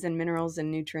 vitamins and minerals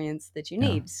and nutrients that you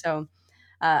need. So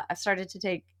I've started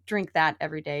to drink that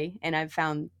every day and I've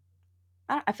found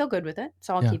I feel good with it.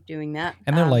 So I'll keep doing that.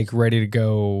 And they're like ready to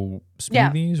go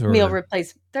smoothies or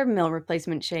they're meal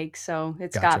replacement shakes. So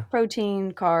it's Gotcha. got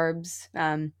protein, carbs,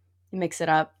 you mix it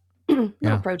up,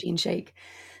 little protein shake.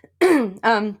 So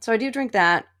I do drink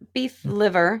that. Beef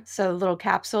liver, so little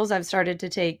capsules. I've started to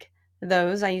take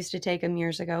those. I used to take them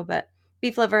years ago, but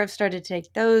beef liver, I've started to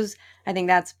take those. I think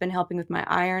that's been helping with my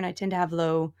iron. I tend to have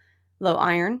low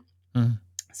iron.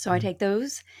 So I take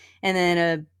those. And then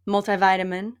a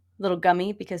multivitamin, little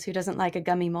gummy, because who doesn't like a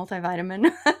gummy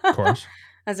multivitamin? Of course.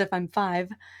 As if I'm 5.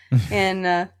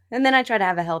 And then I try to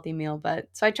have a healthy meal. But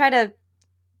so I try to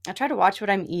watch what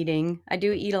I'm eating. I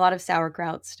do eat a lot of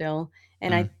sauerkraut still.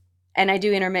 And I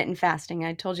do intermittent fasting.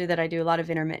 I told you that I do a lot of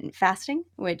intermittent fasting,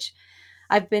 which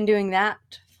I've been doing that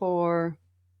for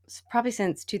probably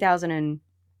since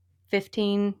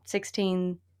 2015,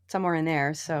 16, somewhere in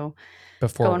there. So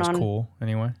Before it going was on cool,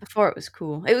 anyway. before it was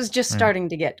cool. It was just Right. starting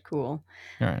to get cool.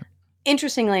 All right.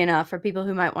 Interestingly enough, for people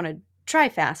who might want to try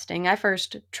fasting, I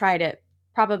first tried it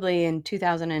probably in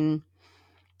 2000 and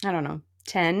I don't know,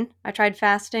 10. I tried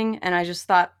fasting and I just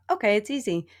thought, okay, it's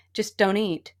easy. Just don't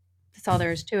eat. That's all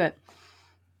there is to it.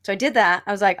 So I did that.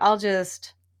 I was like, I'll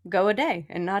just go a day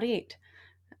and not eat.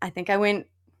 I think I went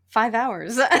 5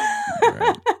 hours.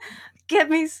 Right. Get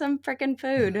me some freaking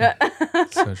food.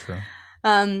 So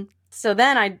true. So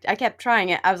then I kept trying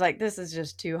it. I was like, this is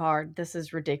just too hard. This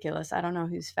is ridiculous. I don't know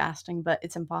who's fasting, but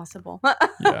it's impossible.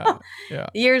 Yeah. Yeah.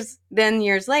 Years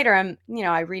later,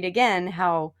 I read again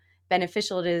how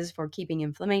beneficial it is for keeping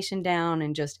inflammation down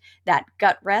and just that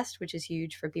gut rest, which is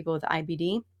huge for people with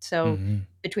IBD. So Mhm.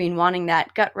 between wanting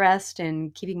that gut rest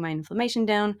and keeping my inflammation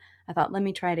down, I thought, let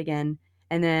me try it again.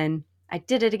 And then I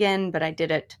did it again, but I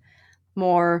did it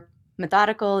more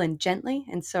methodical and gently.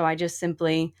 And so I just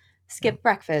simply skip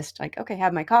breakfast. Like, okay,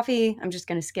 have my coffee. I'm just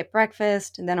going to skip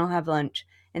breakfast and then I'll have lunch.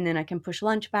 And then I can push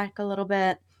lunch back a little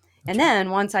bit. And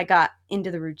then once I got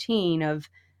into the routine of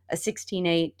a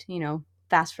 16-8,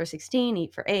 fast for 16,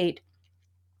 eat for 8,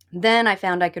 then I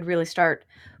found I could really start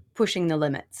pushing the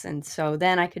limits. And so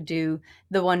then I could do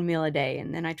the 1 meal a day.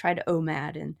 And then I tried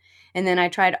OMAD and then I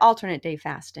tried alternate day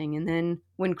fasting. And then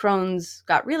when Crohn's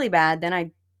got really bad, then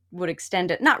I would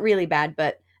extend it, not really bad,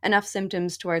 but enough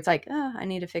symptoms to where it's like, oh, I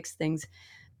need to fix things.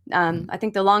 I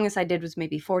think the longest I did was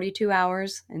maybe 42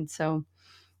 hours. And so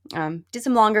did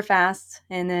some longer fasts.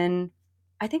 And then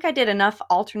I think I did enough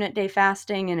alternate day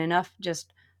fasting and enough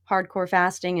just hardcore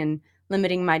fasting and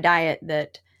limiting my diet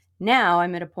that now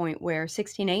I'm at a point where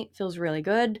 16-8 feels really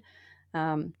good.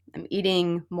 I'm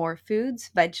eating more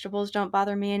foods. Vegetables don't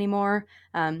bother me anymore.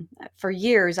 For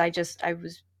years, I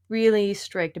was really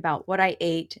strict about what I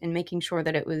ate and making sure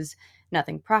that it was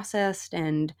nothing processed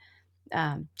and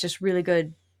just really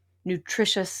good,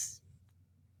 nutritious,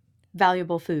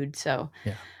 valuable food. So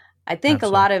Yeah. I think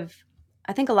Absolutely.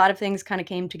 I think a lot of things kind of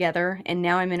came together, and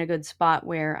now I'm in a good spot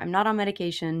where I'm not on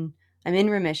medication. I'm in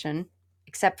remission,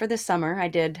 except for this summer. I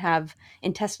did have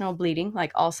intestinal bleeding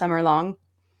like all summer long.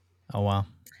 Oh wow.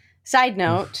 Side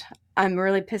note, I'm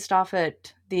really pissed off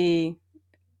at the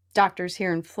doctors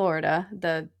here in Florida,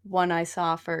 the one I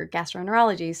saw for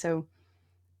gastroenterology. So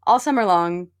all summer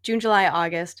long, June, July,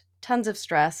 August, tons of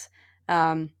stress.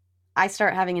 I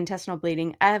start having intestinal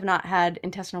bleeding. I have not had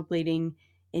intestinal bleeding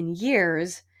in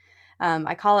years.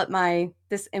 I call it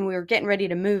and we were getting ready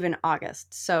to move in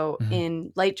August. So Mhm.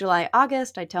 in late July,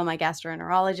 August, I tell my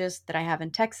gastroenterologist that I have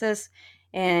in Texas.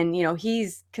 And,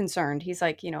 he's concerned. He's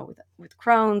like, with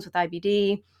Crohn's, with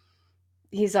IBD,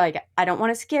 he's like, I don't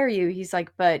want to scare you. He's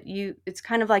like, but it's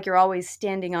kind of like you're always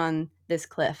standing on this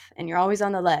cliff and you're always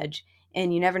on the ledge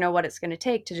and you never know what it's going to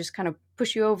take to just kind of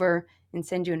push you over and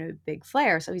send you in a big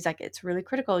flare. So he's like, it's really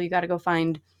critical. You got to go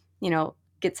find,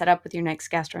 get set up with your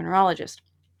next gastroenterologist.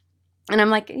 And I'm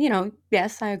like,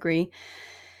 yes, I agree.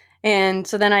 And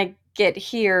so then I get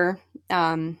here.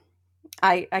 I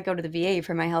go to the VA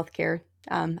for my health care.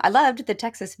 I loved the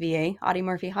Texas VA, Audie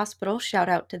Murphy Hospital. Shout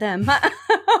out to them.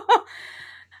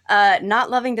 Not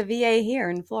loving the VA here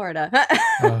in Florida.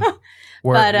 But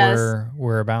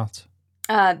Whereabouts?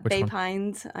 Bay one?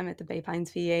 Pines. I'm at the Bay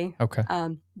Pines VA. Okay.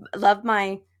 Love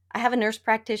I have a nurse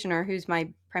practitioner who's my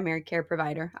primary care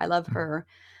provider. I love her.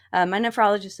 My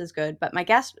nephrologist is good, but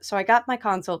so I got my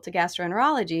consult to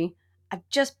gastroenterology. I've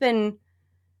just been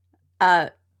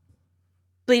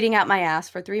bleeding out my ass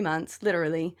for 3 months,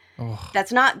 literally. Oh,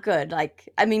 That's not good.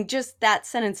 Just that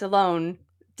sentence alone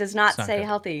does not not say good.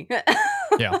 healthy.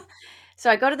 Yeah. So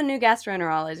I go to the new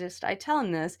gastroenterologist. I tell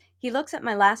him this. He looks at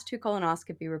my last 2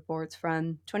 colonoscopy reports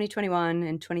from 2021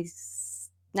 and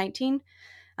 2019.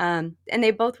 And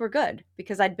they both were good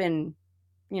because I'd been,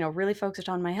 really focused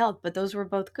on my health, but those were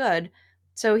both good.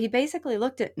 So he basically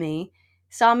looked at me,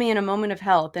 saw me in a moment of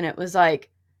health, and it was like,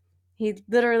 he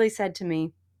literally said to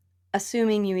me,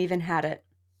 assuming you even had it,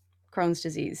 Crohn's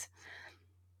disease.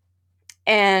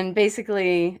 And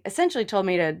essentially told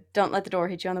me to don't let the door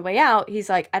hit you on the way out. He's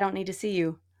like, I don't need to see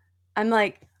you. I'm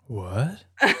like, what?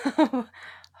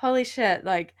 holy shit.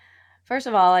 Like, first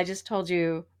of all, I just told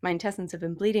you my intestines have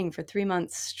been bleeding for 3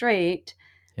 months straight.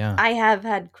 Yeah. I have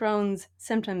had Crohn's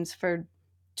symptoms for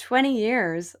 20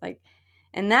 years.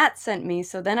 And that sent me.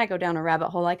 So then I go down a rabbit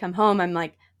hole. I come home. I'm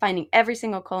like finding every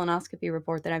single colonoscopy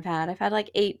report that I've had. I've had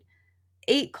like eight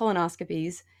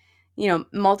colonoscopies.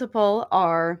 Multiple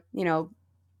are,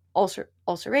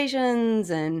 ulcerations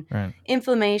and Right.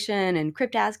 inflammation and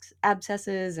crypt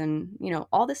abscesses and,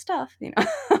 all this stuff,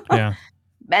 Yeah.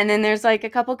 And then there's like a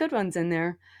couple good ones in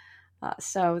there.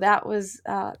 So that was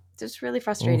just really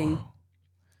frustrating.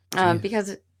 Ooh. Jeez.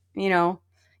 because, you know,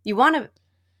 you want to,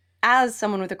 as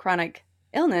someone with a chronic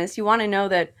illness, you want to know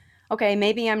that, okay,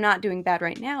 maybe I'm not doing bad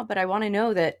right now, but I want to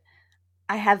know that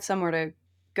I have somewhere to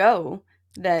go,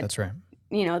 that, That's right.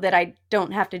 you know, that I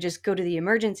don't have to just go to the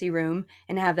emergency room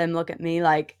and have them look at me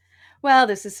like, well,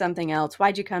 this is something else.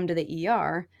 Why'd you come to the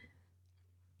ER?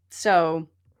 So,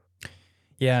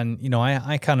 Yeah, and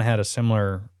I kind of had a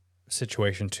similar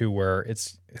situation too, where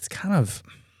it's kind of,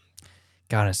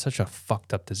 God, it's such a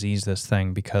fucked up disease, this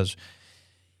thing, because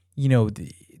you know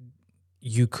the,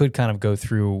 you could kind of go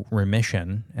through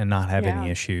remission and not have any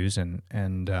yeah, issues, and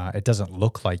it doesn't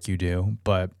look like you do,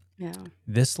 but yeah,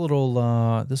 this little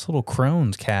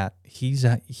Crohn's cat, he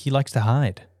likes to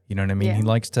hide. You know what I mean? He yeah,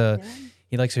 likes to yeah,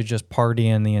 he likes to just party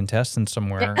in the intestines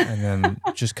somewhere and then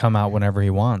just come out whenever he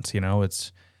wants. yeah,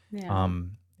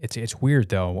 It's weird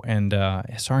though, and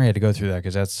sorry I had to go through that,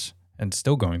 because and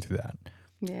still going through that.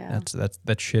 yeah. That's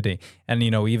shitty. And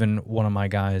even one of my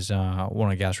guys,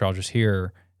 one of the gastrologists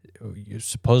here,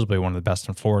 supposedly one of the best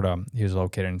in Florida. He was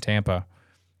located in Tampa.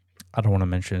 I don't want to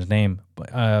mention his name,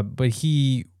 but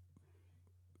he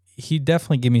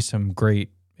definitely gave me some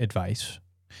great advice.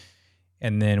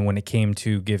 And then when it came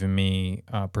to giving me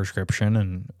a prescription,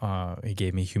 and he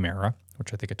gave me Humira,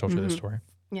 which I think I told you this Mhm. story.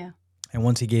 Yeah. And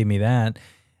once he gave me that,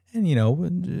 and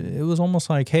it was almost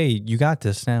like, hey, you got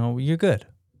this now, you're good.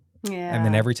 And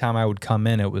then Yeah. every time I would come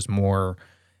in, it was more,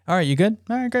 all right, you good?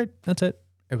 All right, great. That's it.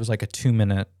 It was like a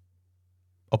 2-minute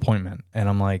appointment. And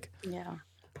I'm like, Yeah.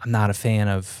 I'm not a fan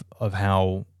of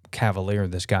how cavalier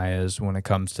this guy is when it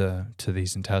comes to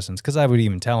these intestines. Because I would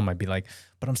even tell him, I'd be like,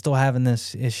 but I'm still having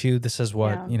this issue. This is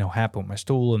what, Yeah. happened with my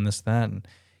stool and this, that. And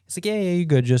it's like, yeah, you're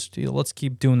good. Just let's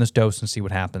keep doing this dose and see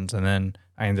what happens. And then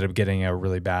I ended up getting a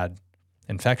really bad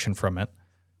infection from it.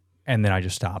 And then I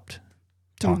just stopped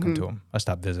talking to him. I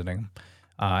stopped visiting him.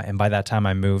 And by that time,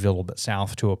 I moved a little bit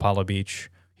south to Apollo Beach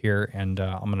here. And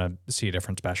I'm going to see a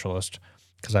different specialist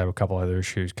because I have a couple other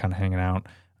issues kind of hanging out.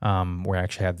 Where I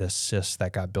actually have this cyst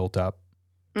that got built up,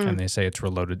 and they say it's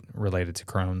related to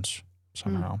Crohn's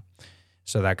somehow.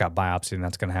 So that got biopsied, and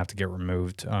that's going to have to get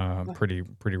removed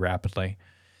pretty rapidly.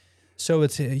 So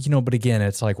it's but again,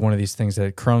 it's like one of these things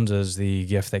that Crohn's is the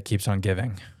gift that keeps on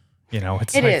giving.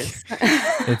 It's It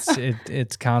like is.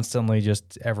 it's constantly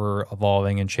just ever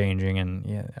evolving and changing,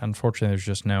 and unfortunately,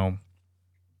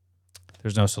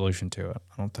 there's no solution to it.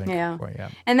 I don't think Yeah. quite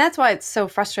yet. And that's why it's so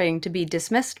frustrating to be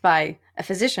dismissed by a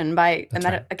physician, by That's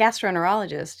right. a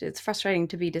gastroenterologist. It's frustrating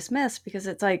to be dismissed because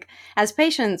it's like, as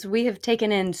patients, we have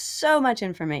taken in so much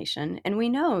information and we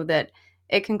know that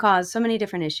it can cause so many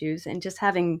different issues, and just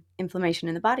having inflammation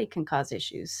in the body can cause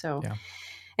issues. So, Yeah.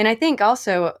 and I think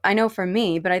also, I know for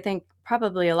me, but I think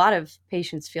probably a lot of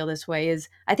patients feel this way, is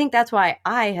I think that's why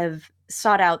I have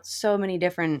sought out so many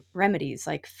different remedies,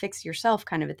 like fix yourself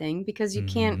kind of a thing, because you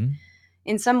can't, Mhm.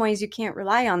 in some ways you can't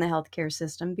rely on the healthcare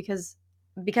system because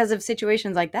of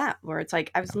situations like that, where it's like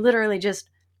I was literally just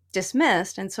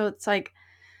dismissed. And so it's like,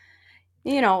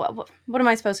 what am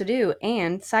I supposed to do?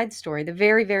 And side story, the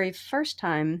very, very first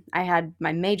time I had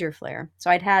my major flare, so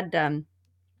I'd had,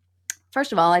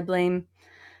 first of all, I blame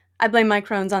my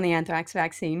Crohn's on the anthrax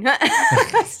vaccine.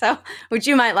 So, which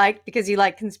you might like because you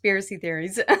like conspiracy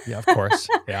theories. Yeah, of course.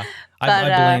 Yeah. But,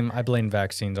 I blame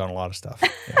vaccines on a lot of stuff.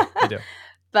 Yeah, I do.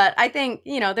 But I think,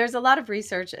 there's a lot of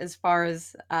research as far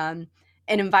as an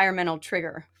environmental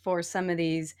trigger for some of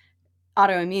these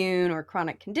autoimmune or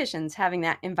chronic conditions, having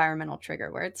that environmental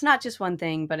trigger where it's not just one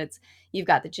thing, but you've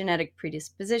got the genetic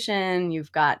predisposition,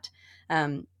 you've got,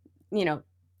 you know,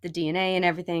 the DNA and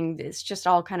everything. It's just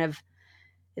all kind of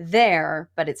there,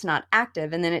 but it's not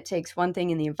active. And then it takes one thing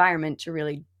in the environment to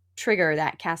really trigger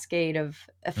that cascade of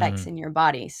effects Mhm. in your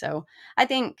body. So I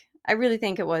really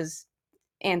think it was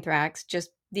anthrax, just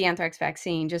the anthrax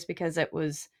vaccine, just because it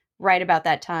was right about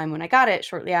that time when I got it,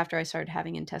 shortly after I started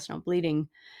having intestinal bleeding.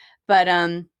 But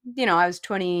I was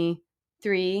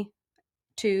 23,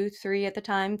 3 at the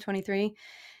time, 23.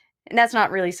 And that's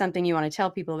not really something you want to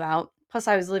tell people about. Plus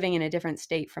I was living in a different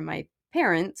state from my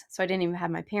parents, so I didn't even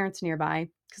have my parents nearby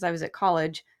because I was at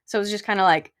college. So it was just kind of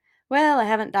like, well, I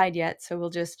haven't died yet, so we'll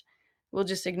just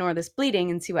ignore this bleeding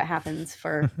and see what happens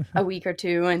for a week or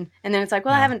two. And then it's like,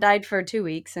 well, I Yeah. haven't died for 2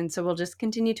 weeks, and so we'll just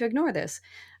continue to ignore this.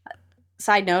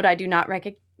 Side note, I do not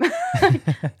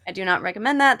I do not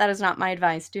recommend that. That is not my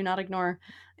advice. Do not ignore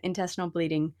intestinal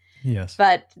bleeding. Yes.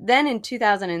 But then in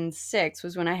 2006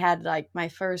 was when I had like my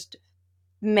first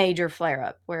major flare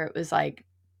up, where it was like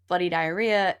bloody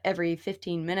diarrhea every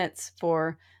 15 minutes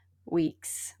for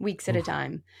weeks at a Oof.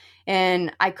 time.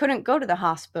 And I couldn't go to the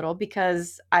hospital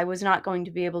because I was not going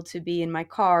to be able to be in my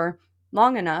car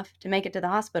long enough to make it to the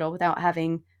hospital without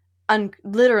having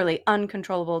literally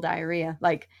uncontrollable diarrhea.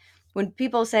 Like when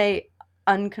people say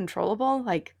uncontrollable,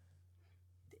 like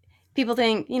people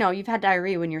think, you've had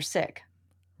diarrhea when you're sick,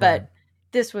 Right. but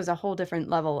this was a whole different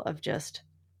level of just,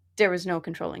 there was no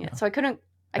controlling it. Yeah. So I couldn't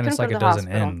And it's go like to it the doesn't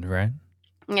hospital, end, right?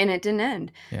 and it didn't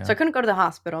end. Yeah. So I couldn't go to the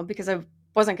hospital because I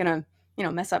wasn't going to,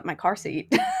 mess up my car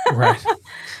seat. Right.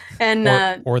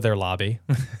 And or their lobby.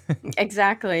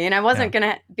 exactly. And I wasn't going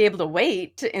to be able to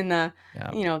wait in the,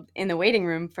 Yeah. in the waiting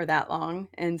room for that long.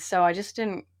 And so I just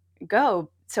didn't go.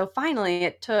 So finally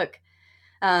it took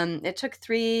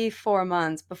 3-4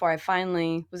 months before I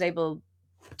finally was able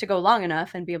to go long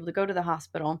enough and be able to go to the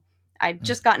hospital. I'd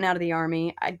just gotten out of the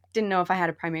Army. I didn't know if I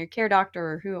had a primary care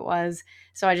doctor or who it was.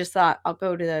 So I just thought I'll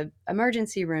go to the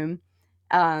emergency room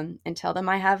and tell them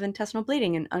I have intestinal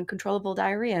bleeding and uncontrollable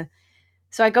diarrhea.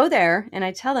 So I go there and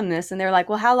I tell them this, and they're like,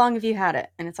 well, how long have you had it?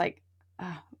 And it's like,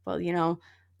 oh, well,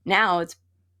 now it's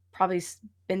probably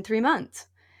been 3 months.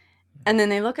 And then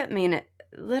they look at me, and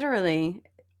literally,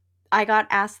 I got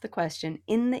asked the question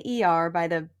in the ER by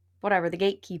the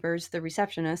gatekeepers, the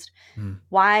receptionist,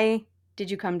 why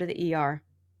did you come to the ER?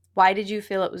 Why did you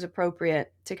feel it was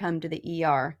appropriate to come to the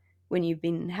ER when you've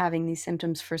been having these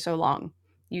symptoms for so long?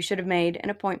 You should have made an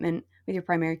appointment with your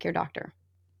primary care doctor.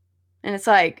 And it's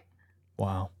like,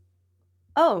 Wow.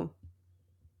 oh,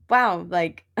 wow.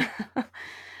 Like,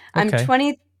 I'm Okay.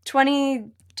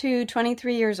 22,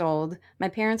 23 years old. My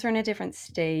parents are in a different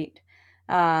state.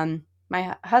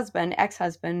 My husband,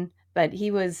 ex-husband, but he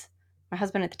was, my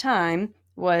husband at the time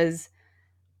was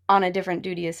on a different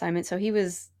duty assignment, so he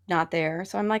was not there.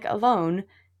 So I'm like alone.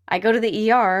 I go to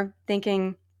the ER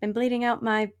thinking, been bleeding out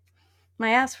my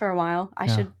ass for a while. I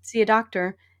should see a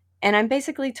doctor. And I'm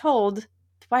basically told,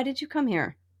 why did you come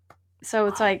here? So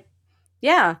it's like,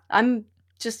 yeah, I'm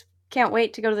just can't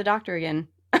wait to go to the doctor again.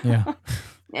 Yeah.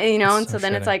 And so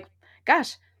then it's like,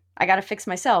 gosh, I got to fix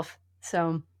myself.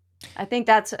 So I think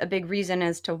that's a big reason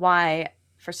as to why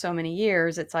for so many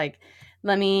years, it's like,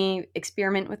 let me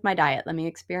experiment with my diet. Let me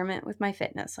experiment with my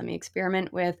fitness. Let me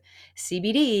experiment with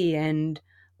CBD and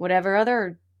whatever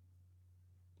other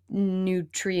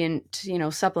nutrient,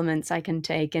 supplements I can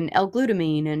take, and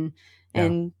L-glutamine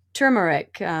and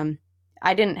turmeric.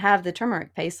 I didn't have the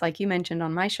turmeric paste like you mentioned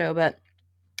on my show, but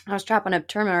I was chopping up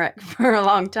turmeric for a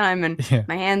long time, and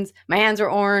my hands are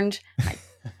orange.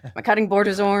 My cutting board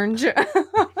is orange.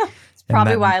 It's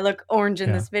probably why I look orange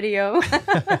in this video.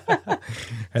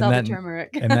 It's all the turmeric.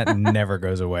 And that never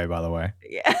goes away, by the way.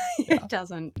 Yeah, it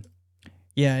doesn't.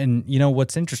 Yeah, and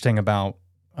what's interesting about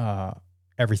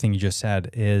everything you just said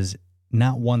is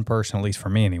not one person, at least for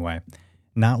me anyway,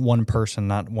 not one person,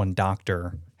 not one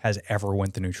doctor has ever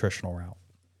went the nutritional route.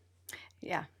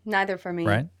 Yeah, neither for me.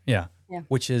 Right? Yeah. Yeah.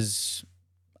 Which is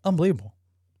unbelievable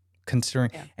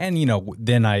considering. Yeah. And,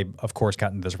 then I, of course,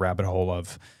 got into this rabbit hole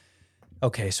of,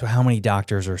 okay, so how many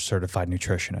doctors are certified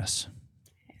nutritionists?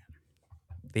 Yeah.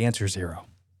 The answer is 0.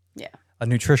 Yeah. A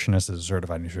nutritionist is a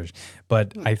certified nutritionist.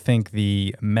 But I think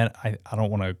I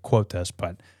don't want to quote this,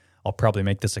 but I'll probably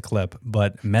make this a clip,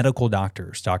 but medical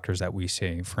doctors that we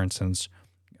see, for instance,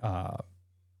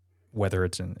 whether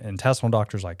it's intestinal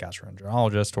doctors like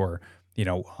gastroenterologist or,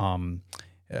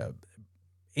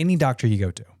 any doctor you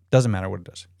go to, doesn't matter what it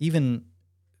is, even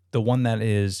the one that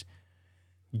is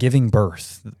giving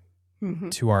birth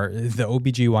to the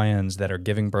OBGYNs that are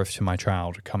giving birth to my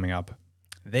child coming up,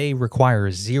 they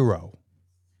require 0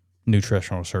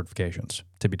 nutritional certifications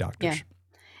to be doctors. Yeah.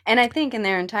 And I think in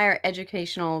their entire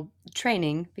educational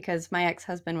training, because my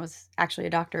ex-husband was actually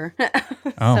a doctor,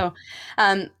 so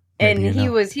and he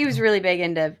was really big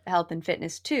into health and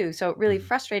fitness too. So it really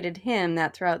frustrated him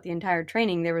that throughout the entire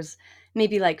training there was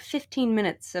maybe like 15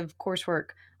 minutes of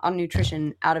coursework on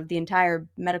nutrition out of the entire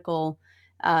medical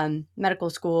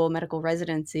school, medical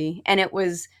residency, and it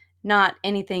was not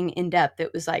anything in depth.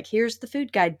 It was like, here's the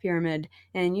food guide pyramid,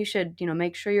 and you should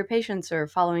make sure your patients are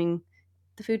following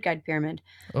the food guide pyramid,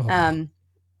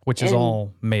 which is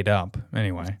all made up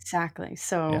anyway. Exactly.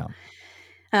 So,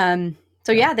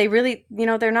 they really,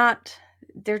 they're not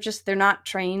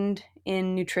trained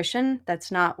in nutrition.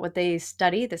 That's not what they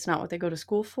study. That's not what they go to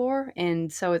school for.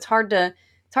 And so it's hard to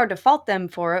fault them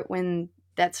for it when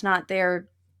that's not their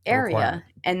area.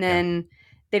 And then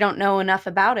they don't know enough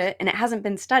about it, and it hasn't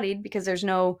been studied because there's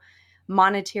no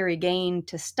monetary gain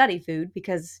to study food,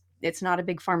 because it's not a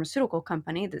big pharmaceutical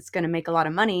company that's going to make a lot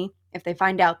of money if they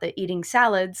find out that eating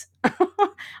salads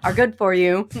are good for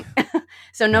you.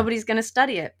 So nobody's going to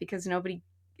study it because nobody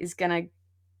is going to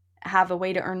have a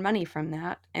way to earn money from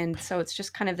that. And so it's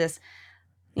just kind of this,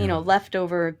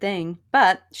 leftover thing.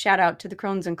 But shout out to the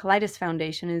Crohn's and Colitis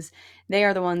Foundation, is they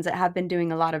are the ones that have been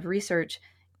doing a lot of research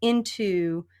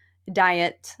into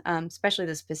diet, especially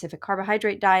the specific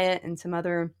carbohydrate diet and some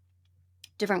other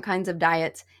different kinds of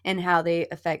diets and how they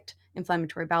affect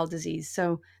inflammatory bowel disease.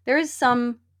 So there is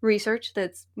some research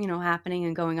that's, happening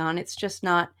and going on. It's just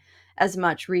not as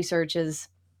much research as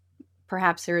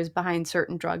perhaps there is behind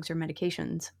certain drugs or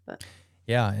medications. But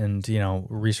Yeah, and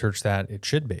research that it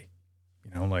should be.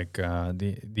 Like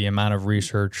the amount of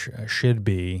research should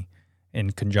be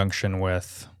in conjunction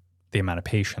with the amount of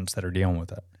patients that are dealing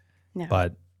with it. yeah.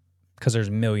 But because there's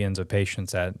millions of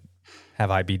patients that have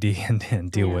IBD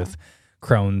and deal Yeah. with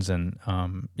Crohn's, and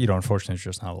unfortunately, there's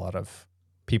just not a lot of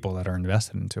people that are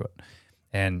invested into it.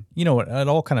 And it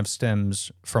all kind of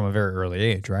stems from a very early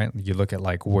age, right? You look at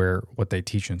like what they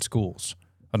teach in schools.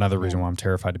 Another reason why I'm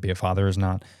terrified to be a father is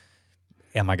not,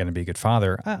 am I going to be a good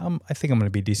father? I think I'm going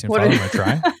to be a decent father. I'm going to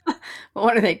try.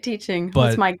 What are they teaching? But-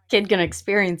 What's my kid going to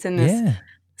experience in this Yeah,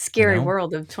 scary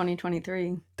world of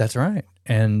 2023? that's right.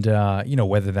 And,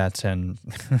 whether that's in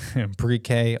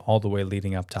pre-K all the way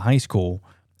leading up to high school,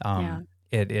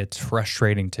 it's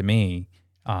frustrating to me.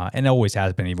 And it always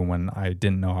has been, even when I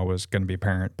didn't know I was going to be a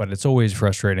parent, but it's always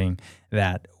frustrating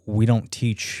that we don't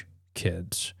teach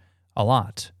kids a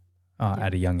lot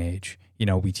at a young age.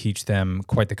 We teach them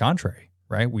quite the contrary,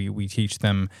 right? We teach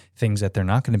them things that they're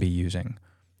not going to be using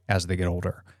as they get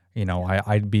older.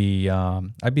 I'd be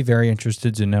very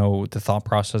interested to know the thought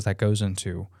process that goes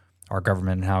into our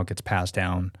government and how it gets passed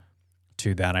down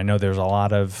to that. I know there's a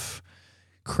lot of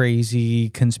crazy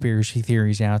conspiracy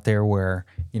theories out there where,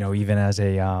 even as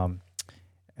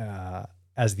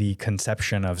the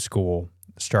conception of school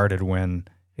started, when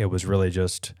it was really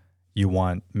just you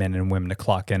want men and women to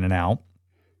clock in and out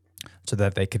so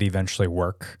that they could eventually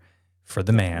work for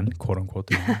the man, quote unquote,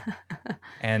 the man.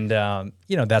 And,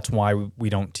 that's why we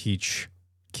don't teach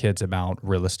kids about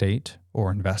real estate or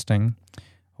investing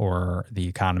or the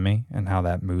economy and how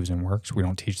that moves and works. We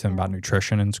don't teach them about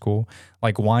nutrition in school.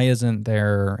 Like, why isn't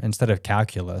there, instead of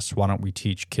calculus, why don't we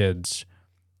teach kids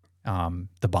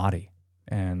the body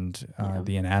and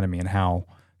the anatomy and how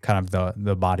kind of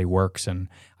the body works? And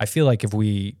I feel like if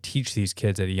we teach these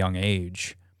kids at a young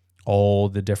age all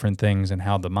the different things and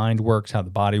how the mind works, how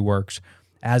the body works,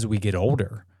 as we get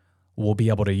older, we'll be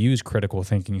able to use critical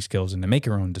thinking skills and to make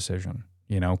our own decision,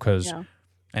 because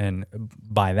and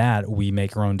by that, we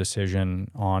make our own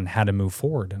decision on how to move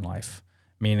forward in life.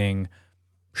 Meaning,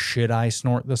 should I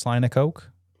snort this line of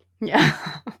Coke? Yeah,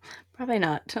 probably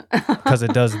not. Because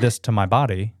it does this to my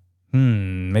body.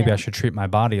 Maybe I should treat my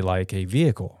body like a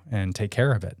vehicle and take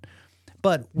care of it.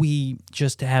 But we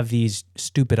just have these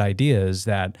stupid ideas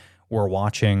that we're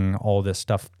watching all this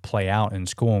stuff play out in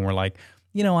school, and we're like,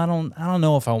 I don't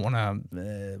know if I want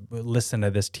to listen to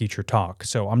this teacher talk,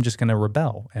 so I'm just going to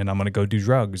rebel and I'm going to go do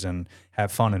drugs and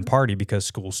have fun and party because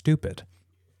school's stupid.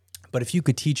 But if you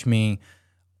could teach me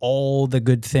all the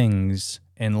good things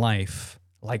in life,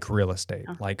 like real estate,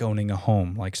 like owning a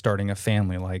home, like starting a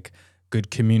family, like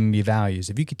good community values,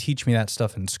 if you could teach me that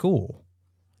stuff in school,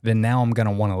 then now I'm going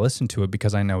to want to listen to it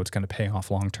because I know it's going to pay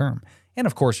off long term. And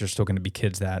of course, there's still going to be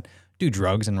kids that do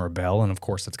drugs and rebel, and of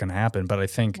course that's going to happen. But I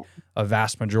think a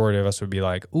vast majority of us would be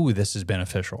like, ooh, this is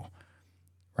beneficial,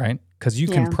 right? Because you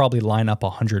can probably line up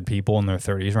 100 people in their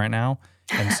 30s right now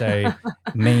and say,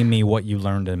 name me what you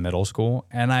learned in middle school.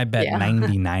 And I bet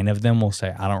 99 of them will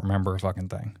say, I don't remember a fucking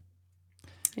thing.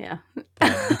 Yeah.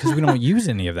 Because we don't use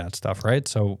any of that stuff, right?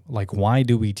 So, like, why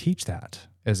do we teach that?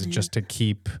 Is it just to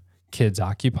keep kids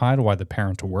occupied while the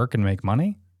parent to work and make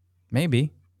money?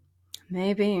 Maybe.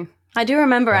 I do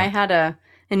remember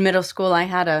in middle school, I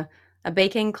had a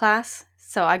baking class.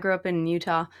 So I grew up in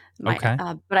Utah. Okay.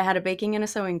 But I had a baking and a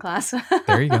sewing class.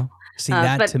 There you go. See,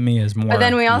 that to me is more. But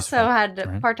then we also useful, had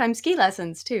right? part-time ski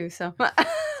lessons too. So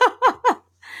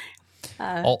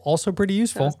also pretty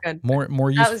useful. was good. More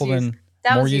useful than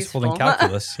useful.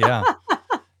 calculus. Yeah.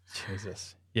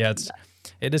 Jesus. Yeah,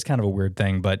 it is kind of a weird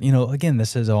thing, but again,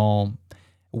 this is all,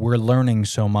 we're learning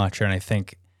so much, and I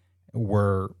think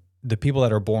the people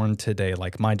that are born today,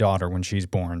 like my daughter, when she's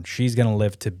born, she's going to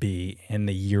live to be in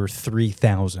the year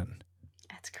 3000.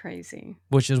 That's crazy.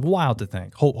 Which is wild to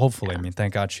think. Hopefully, I mean,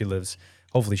 thank God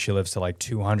hopefully she lives to like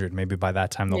 200. Maybe by that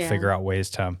time they'll figure out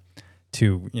ways to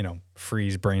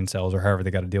freeze brain cells or however they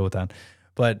got to deal with that.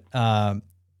 But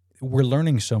we're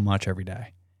learning so much every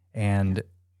day. And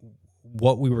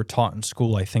what we were taught in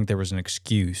school, I think there was an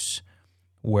excuse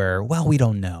where, well, we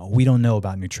don't know. We don't know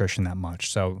about nutrition that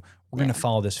much. So we're going to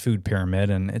follow this food pyramid,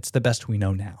 and it's the best we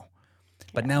know now.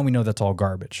 But now we know that's all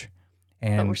garbage.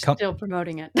 And but we're still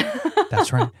promoting it.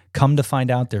 That's right. Come to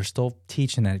find out, they're still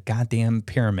teaching that goddamn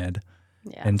pyramid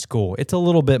Yeah. in school. It's a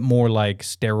little bit more like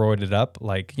steroided up,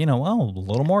 like, a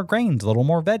little more grains, a little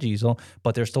more veggies,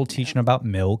 but they're still teaching about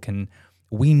milk. And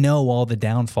we know all the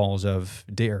downfalls of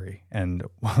dairy and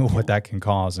what that can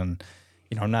cause. And,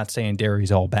 I'm not saying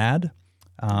dairy's all bad,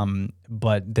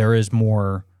 but there is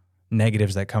more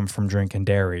negatives that come from drinking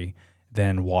dairy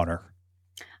than water.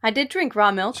 I did drink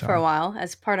raw milk for a while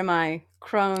as part of my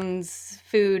Crohn's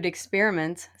food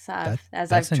experiment. So I've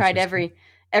that's tried interesting.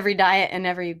 every diet and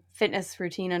every fitness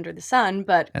routine under the sun,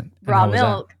 but And raw how was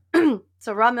that? milk.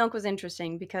 So raw milk was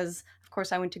interesting because, of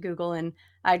course, I went to Google and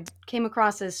I came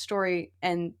across this story,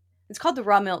 and it's called the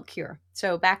raw milk cure.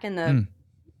 So back in the,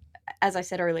 as I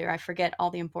said earlier, I forget all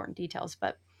the important details,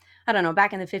 but I don't know,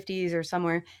 back in the 50s or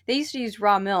somewhere, they used to use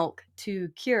raw milk to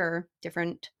cure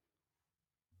different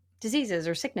diseases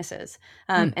or sicknesses.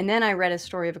 And then I read a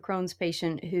story of a Crohn's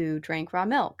patient who drank raw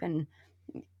milk and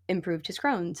improved his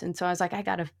Crohn's. And so I was like, I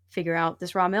got to figure out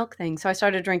this raw milk thing. So I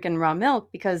started drinking raw milk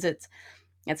because it's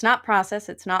not processed.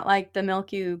 It's not like the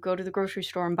milk you go to the grocery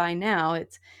store and buy now.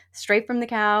 It's straight from the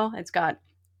cow. It's got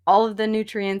all of the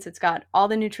nutrients. It's got all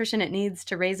the nutrition it needs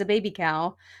to raise a baby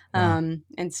cow. Wow.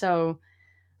 And so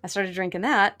I started drinking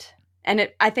that.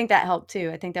 And I think that helped too.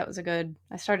 I think that was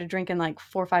I started drinking like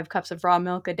 4 or 5 cups of raw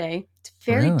milk a day. It's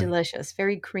very Really? delicious,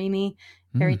 very creamy,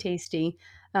 very tasty.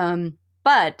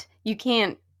 But you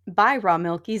can't buy raw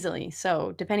milk easily.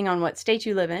 So depending on what state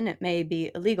you live in, it may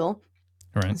be illegal.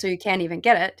 Right. So you can't even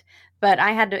get it. But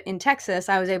in Texas,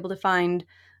 I was able to find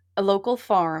a local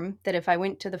farm that if I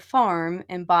went to the farm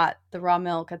and bought the raw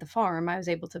milk at the farm, I was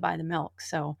able to buy the milk.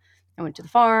 So I went to the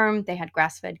farm. They had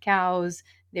grass-fed cows.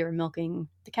 They were milking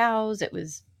the cows. It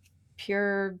was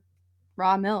pure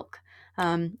raw milk.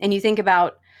 And you think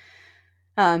about,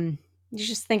 you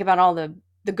just think about all the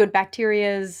good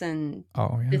bacterias and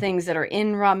the things that are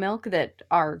in raw milk that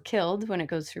are killed when it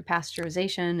goes through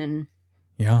pasteurization and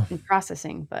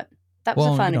processing. But that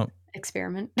was a fun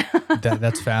experiment.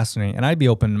 That's fascinating. And I'd be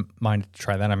open-minded to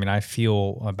try that. I mean, I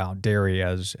feel about dairy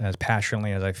as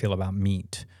passionately as I feel about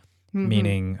meat,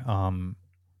 meaning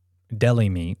deli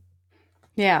meat.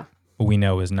 Yeah. We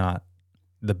know is not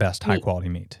the best high quality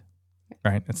meat,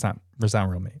 right? It's not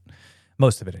real meat.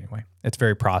 Most of it anyway. It's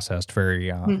very processed,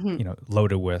 very,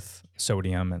 loaded with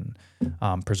sodium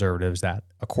and preservatives that,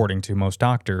 according to most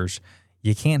doctors,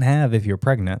 you can't have if you're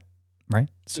pregnant, right?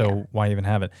 So why even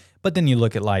have it? But then you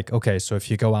look at okay, so if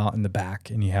you go out in the back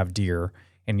and you have deer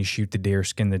and you shoot the deer,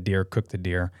 skin the deer, cook the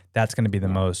deer, that's going to be the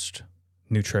most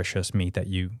nutritious meat that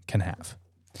you can have.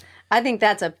 I think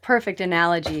that's a perfect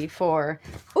analogy for.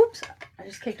 Oops! I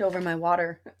just kicked over my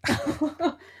water.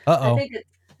 Uh-oh.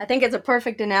 I think it's a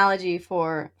perfect analogy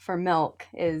for milk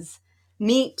is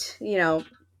meat.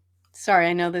 Sorry,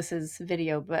 I know this is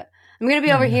video, but I'm going to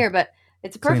be over here. But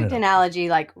it's a perfect analogy.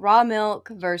 Like raw milk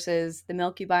versus the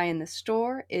milk you buy in the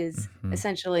store is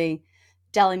essentially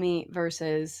deli meat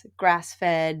versus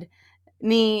grass-fed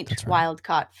meat, That's right.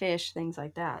 wild-caught fish, things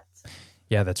like that.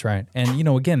 Yeah, that's right. And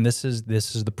again, this is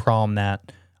the problem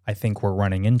that I think we're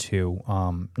running into,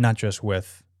 not just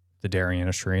with the dairy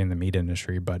industry and the meat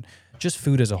industry, but just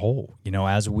food as a whole.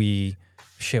 As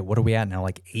what are we at now?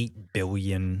 Like 8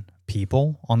 billion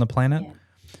people on the planet. Yeah.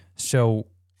 So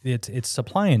it's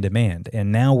supply and demand,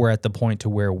 and now we're at the point to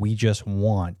where we just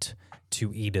want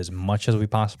to eat as much as we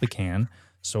possibly can.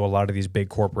 So a lot of these big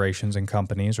corporations and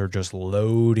companies are just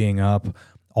loading up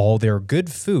all their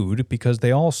good food because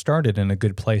they all started in a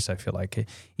good place. I feel like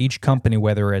each company,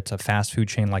 whether it's a fast food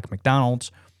chain like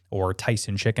McDonald's or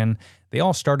Tyson Chicken, they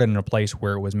all started in a place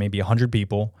where it was maybe 100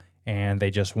 people and they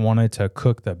just wanted to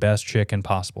cook the best chicken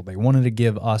possible. They wanted to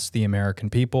give us, the American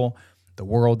people, the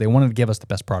world, they wanted to give us the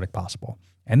best product possible.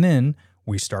 And then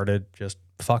we started just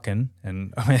fucking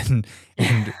and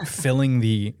filling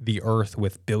the earth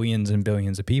with billions and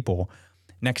billions of people.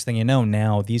 Next thing you know,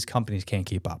 now these companies can't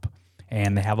keep up.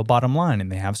 And they have a bottom line,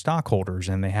 and they have stockholders,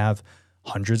 and they have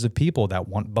hundreds of people that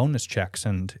want bonus checks,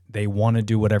 and they want to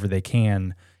do whatever they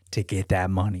can to get that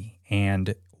money.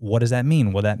 And what does that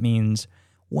mean? Well, that means,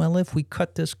 if we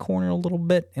cut this corner a little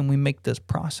bit and we make this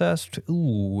processed,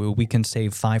 we can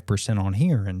save 5% on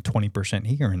here and 20%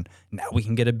 here, and now we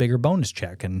can get a bigger bonus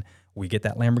check, and we get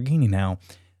that Lamborghini now.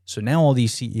 So now all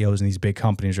these CEOs and these big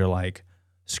companies are like,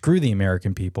 screw the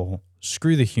American people,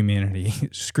 screw the humanity,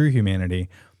 screw humanity.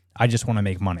 I just want to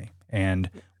make money. And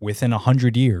within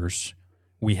 100 years,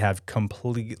 we have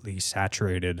completely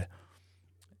saturated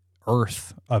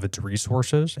Earth of its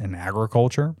resources and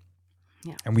agriculture.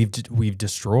 Yeah. And we've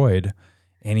destroyed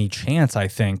any chance, I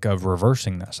think, of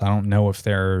reversing this. I don't know if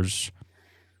there's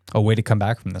a way to come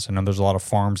back from this. I know there's a lot of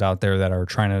farms out there that are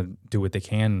trying to do what they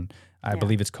can. I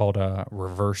believe it's called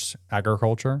reverse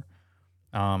agriculture.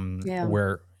 Yeah.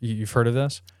 where you've heard of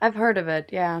this? I've heard of it.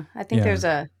 Yeah. I think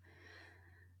Yeah.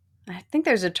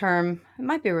 there's a term, it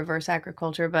might be reverse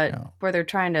agriculture, but Yeah. where they're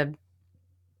trying to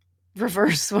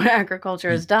reverse what agriculture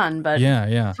has Y- done, but Yeah,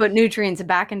 yeah, put nutrients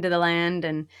back into the land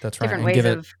and that's right. different And ways give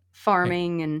it, of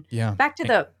farming and yeah, back to and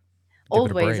the give it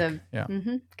old a ways break. of Yeah,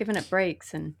 giving it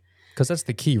breaks. And because that's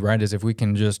the key, right? Is if we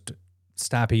can just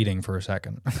stop eating for a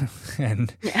second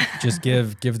and yeah. just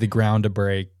give the ground a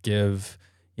break, because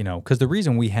the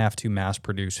reason we have to mass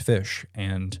produce fish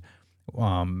and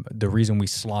the reason we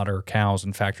slaughter cows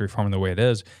and factory farming the way it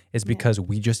is because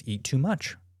we just eat too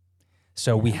much.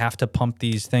 So we have to pump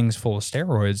these things full of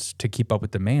steroids to keep up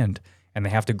with demand, and they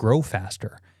have to grow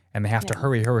faster, and they have to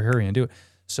hurry and do it.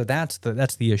 So that's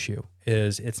the issue.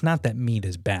 Is it's not that meat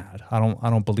is bad. I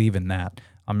don't believe in that.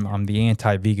 I'm the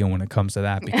anti-vegan when it comes to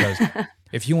that, because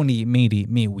if you want to eat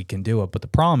meat, we can do it. But the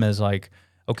problem is, like,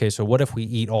 okay, so what if we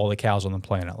eat all the cows on the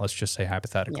planet? Let's just say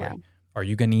hypothetically. Yeah. Are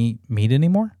you going to eat meat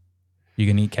anymore? You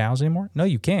going to eat cows anymore? No,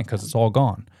 you can't, because it's all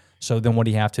gone. So then what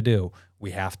do you have to do?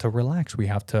 We have to relax. We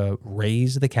have to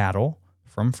raise the cattle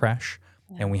from fresh,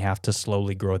 and we have to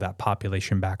slowly grow that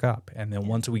population back up. And then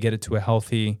once we get it to a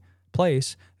healthy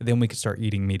place, then we can start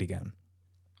eating meat again.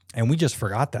 And we just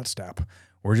forgot that step.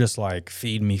 We're just like,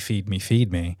 feed me, feed me,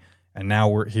 feed me. And now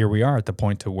we are at the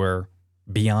point to where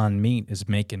Beyond Meat is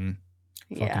making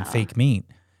fucking fake meat.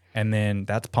 And then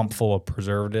that's pumped full of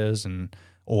preservatives and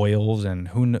oils, and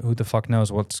who the fuck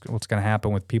knows what's going to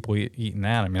happen with people eating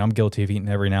that. I mean, I'm guilty of eating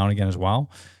every now and again as well.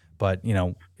 But,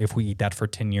 if we eat that for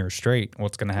 10 years straight,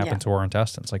 what's going to happen to our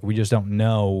intestines? Like, we just don't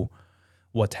know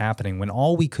what's happening, when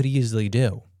all we could easily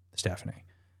do, Stephanie,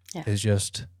 is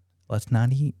just, let's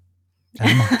not eat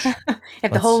that much.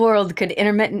 If the whole world could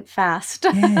intermittent fast.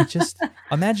 Yeah, just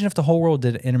imagine if the whole world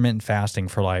did intermittent fasting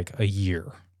for like a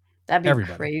year. That'd be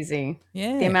crazy.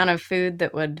 Yeah. The amount of food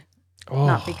that would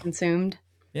not be consumed.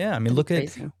 Yeah, I mean, look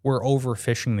at, we're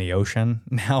overfishing the ocean.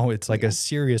 Now it's like a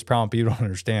serious problem people don't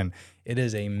understand. It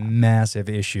is a massive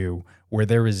issue where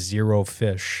there is zero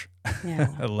fish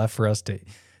left for us to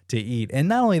eat. And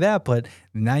not only that, but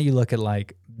now you look at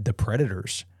like the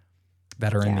predators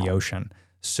that are in the ocean.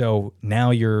 So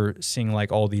now you're seeing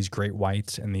like all these great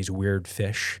whites and these weird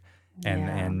fish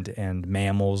and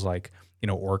mammals like,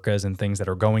 orcas and things that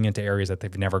are going into areas that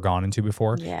they've never gone into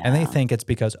before. Yeah. And they think it's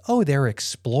because, they're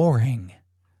exploring.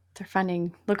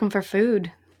 They're looking for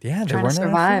food. Yeah, they're trying to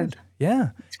survive. Yeah.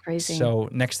 It's crazy. So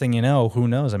next thing you know, who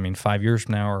knows? I mean, 5 years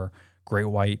from now, are great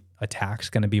white attacks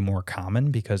going to be more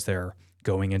common because they're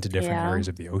going into different areas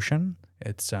of the ocean?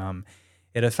 It's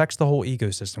it affects the whole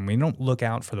ecosystem. We don't look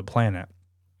out for the planet.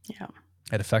 Yeah.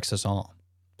 It affects us all.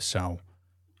 So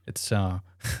it's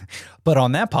but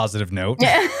on that positive note,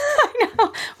 I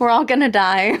know. We're all gonna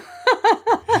die.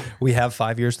 we have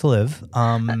 5 years to live.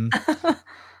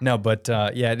 No, but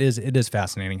it is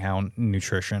fascinating how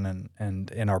nutrition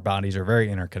and our bodies are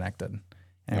very interconnected,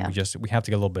 and we have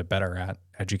to get a little bit better at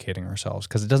educating ourselves,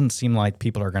 because it doesn't seem like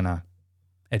people are gonna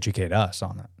educate us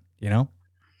on it.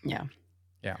 Yeah.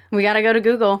 Yeah. We got to go to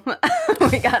Google.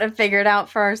 We got to figure it out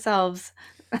for ourselves.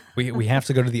 We have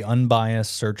to go to the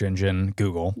unbiased search engine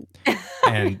Google.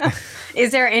 And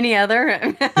is there any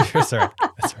other? That's right.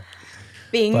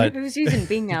 Bing. Who's using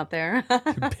Bing out there?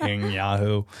 Bing,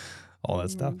 Yahoo, all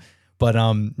that stuff. But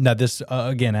no, this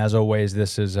again, as always,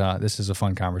 this is a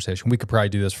fun conversation. We could probably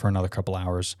do this for another couple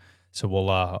hours. So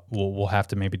we'll have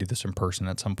to maybe do this in person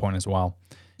at some point as well.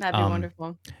 That'd be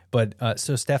wonderful. But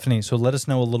so Stephanie, let us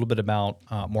know a little bit about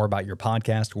more about your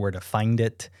podcast, where to find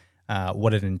it,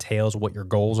 what it entails, what your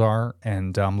goals are,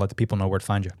 and let the people know where to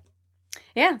find you.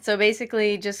 Yeah. So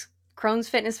basically just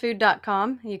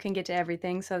CrohnsFitnessFood.com. You can get to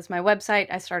everything. So it's my website.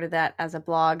 I started that as a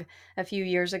blog a few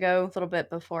years ago, a little bit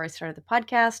before I started the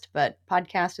podcast, but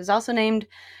podcast is also named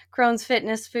Crohn's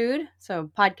Fitness Food. So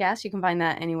podcast, you can find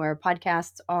that anywhere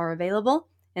podcasts are available.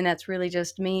 And that's really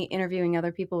just me interviewing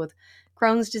other people with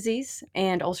Crohn's disease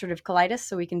and ulcerative colitis,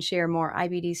 so we can share more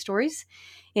IBD stories.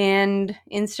 And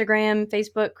Instagram,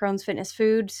 Facebook, Crohn's Fitness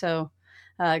Food. So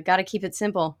got to keep it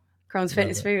simple. Crohn's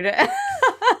Fitness Food.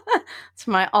 It's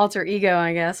my alter ego,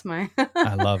 I guess.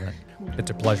 I love it.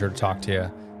 It's a pleasure to talk to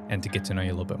you and to get to know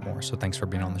you a little bit more. So thanks for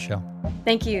being on the show.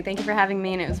 Thank you. Thank you for having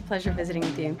me, and it was a pleasure visiting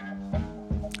with you.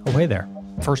 Oh, hey there.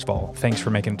 First of all, thanks for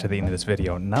making it to the end of this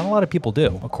video. Not a lot of people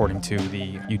do, according to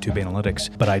the YouTube analytics,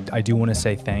 but I do want to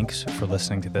say thanks for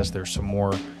listening to this. There's some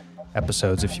more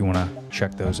episodes if you want to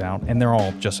check those out, and they're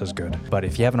all just as good. But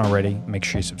if you haven't already, make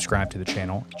sure you subscribe to the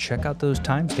channel. Check out those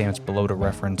timestamps below to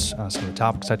reference some of the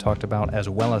topics I talked about, as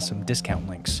well as some discount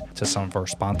links to some of our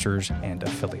sponsors and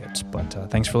affiliates. But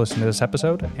thanks for listening to this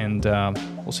episode, and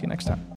we'll see you next time.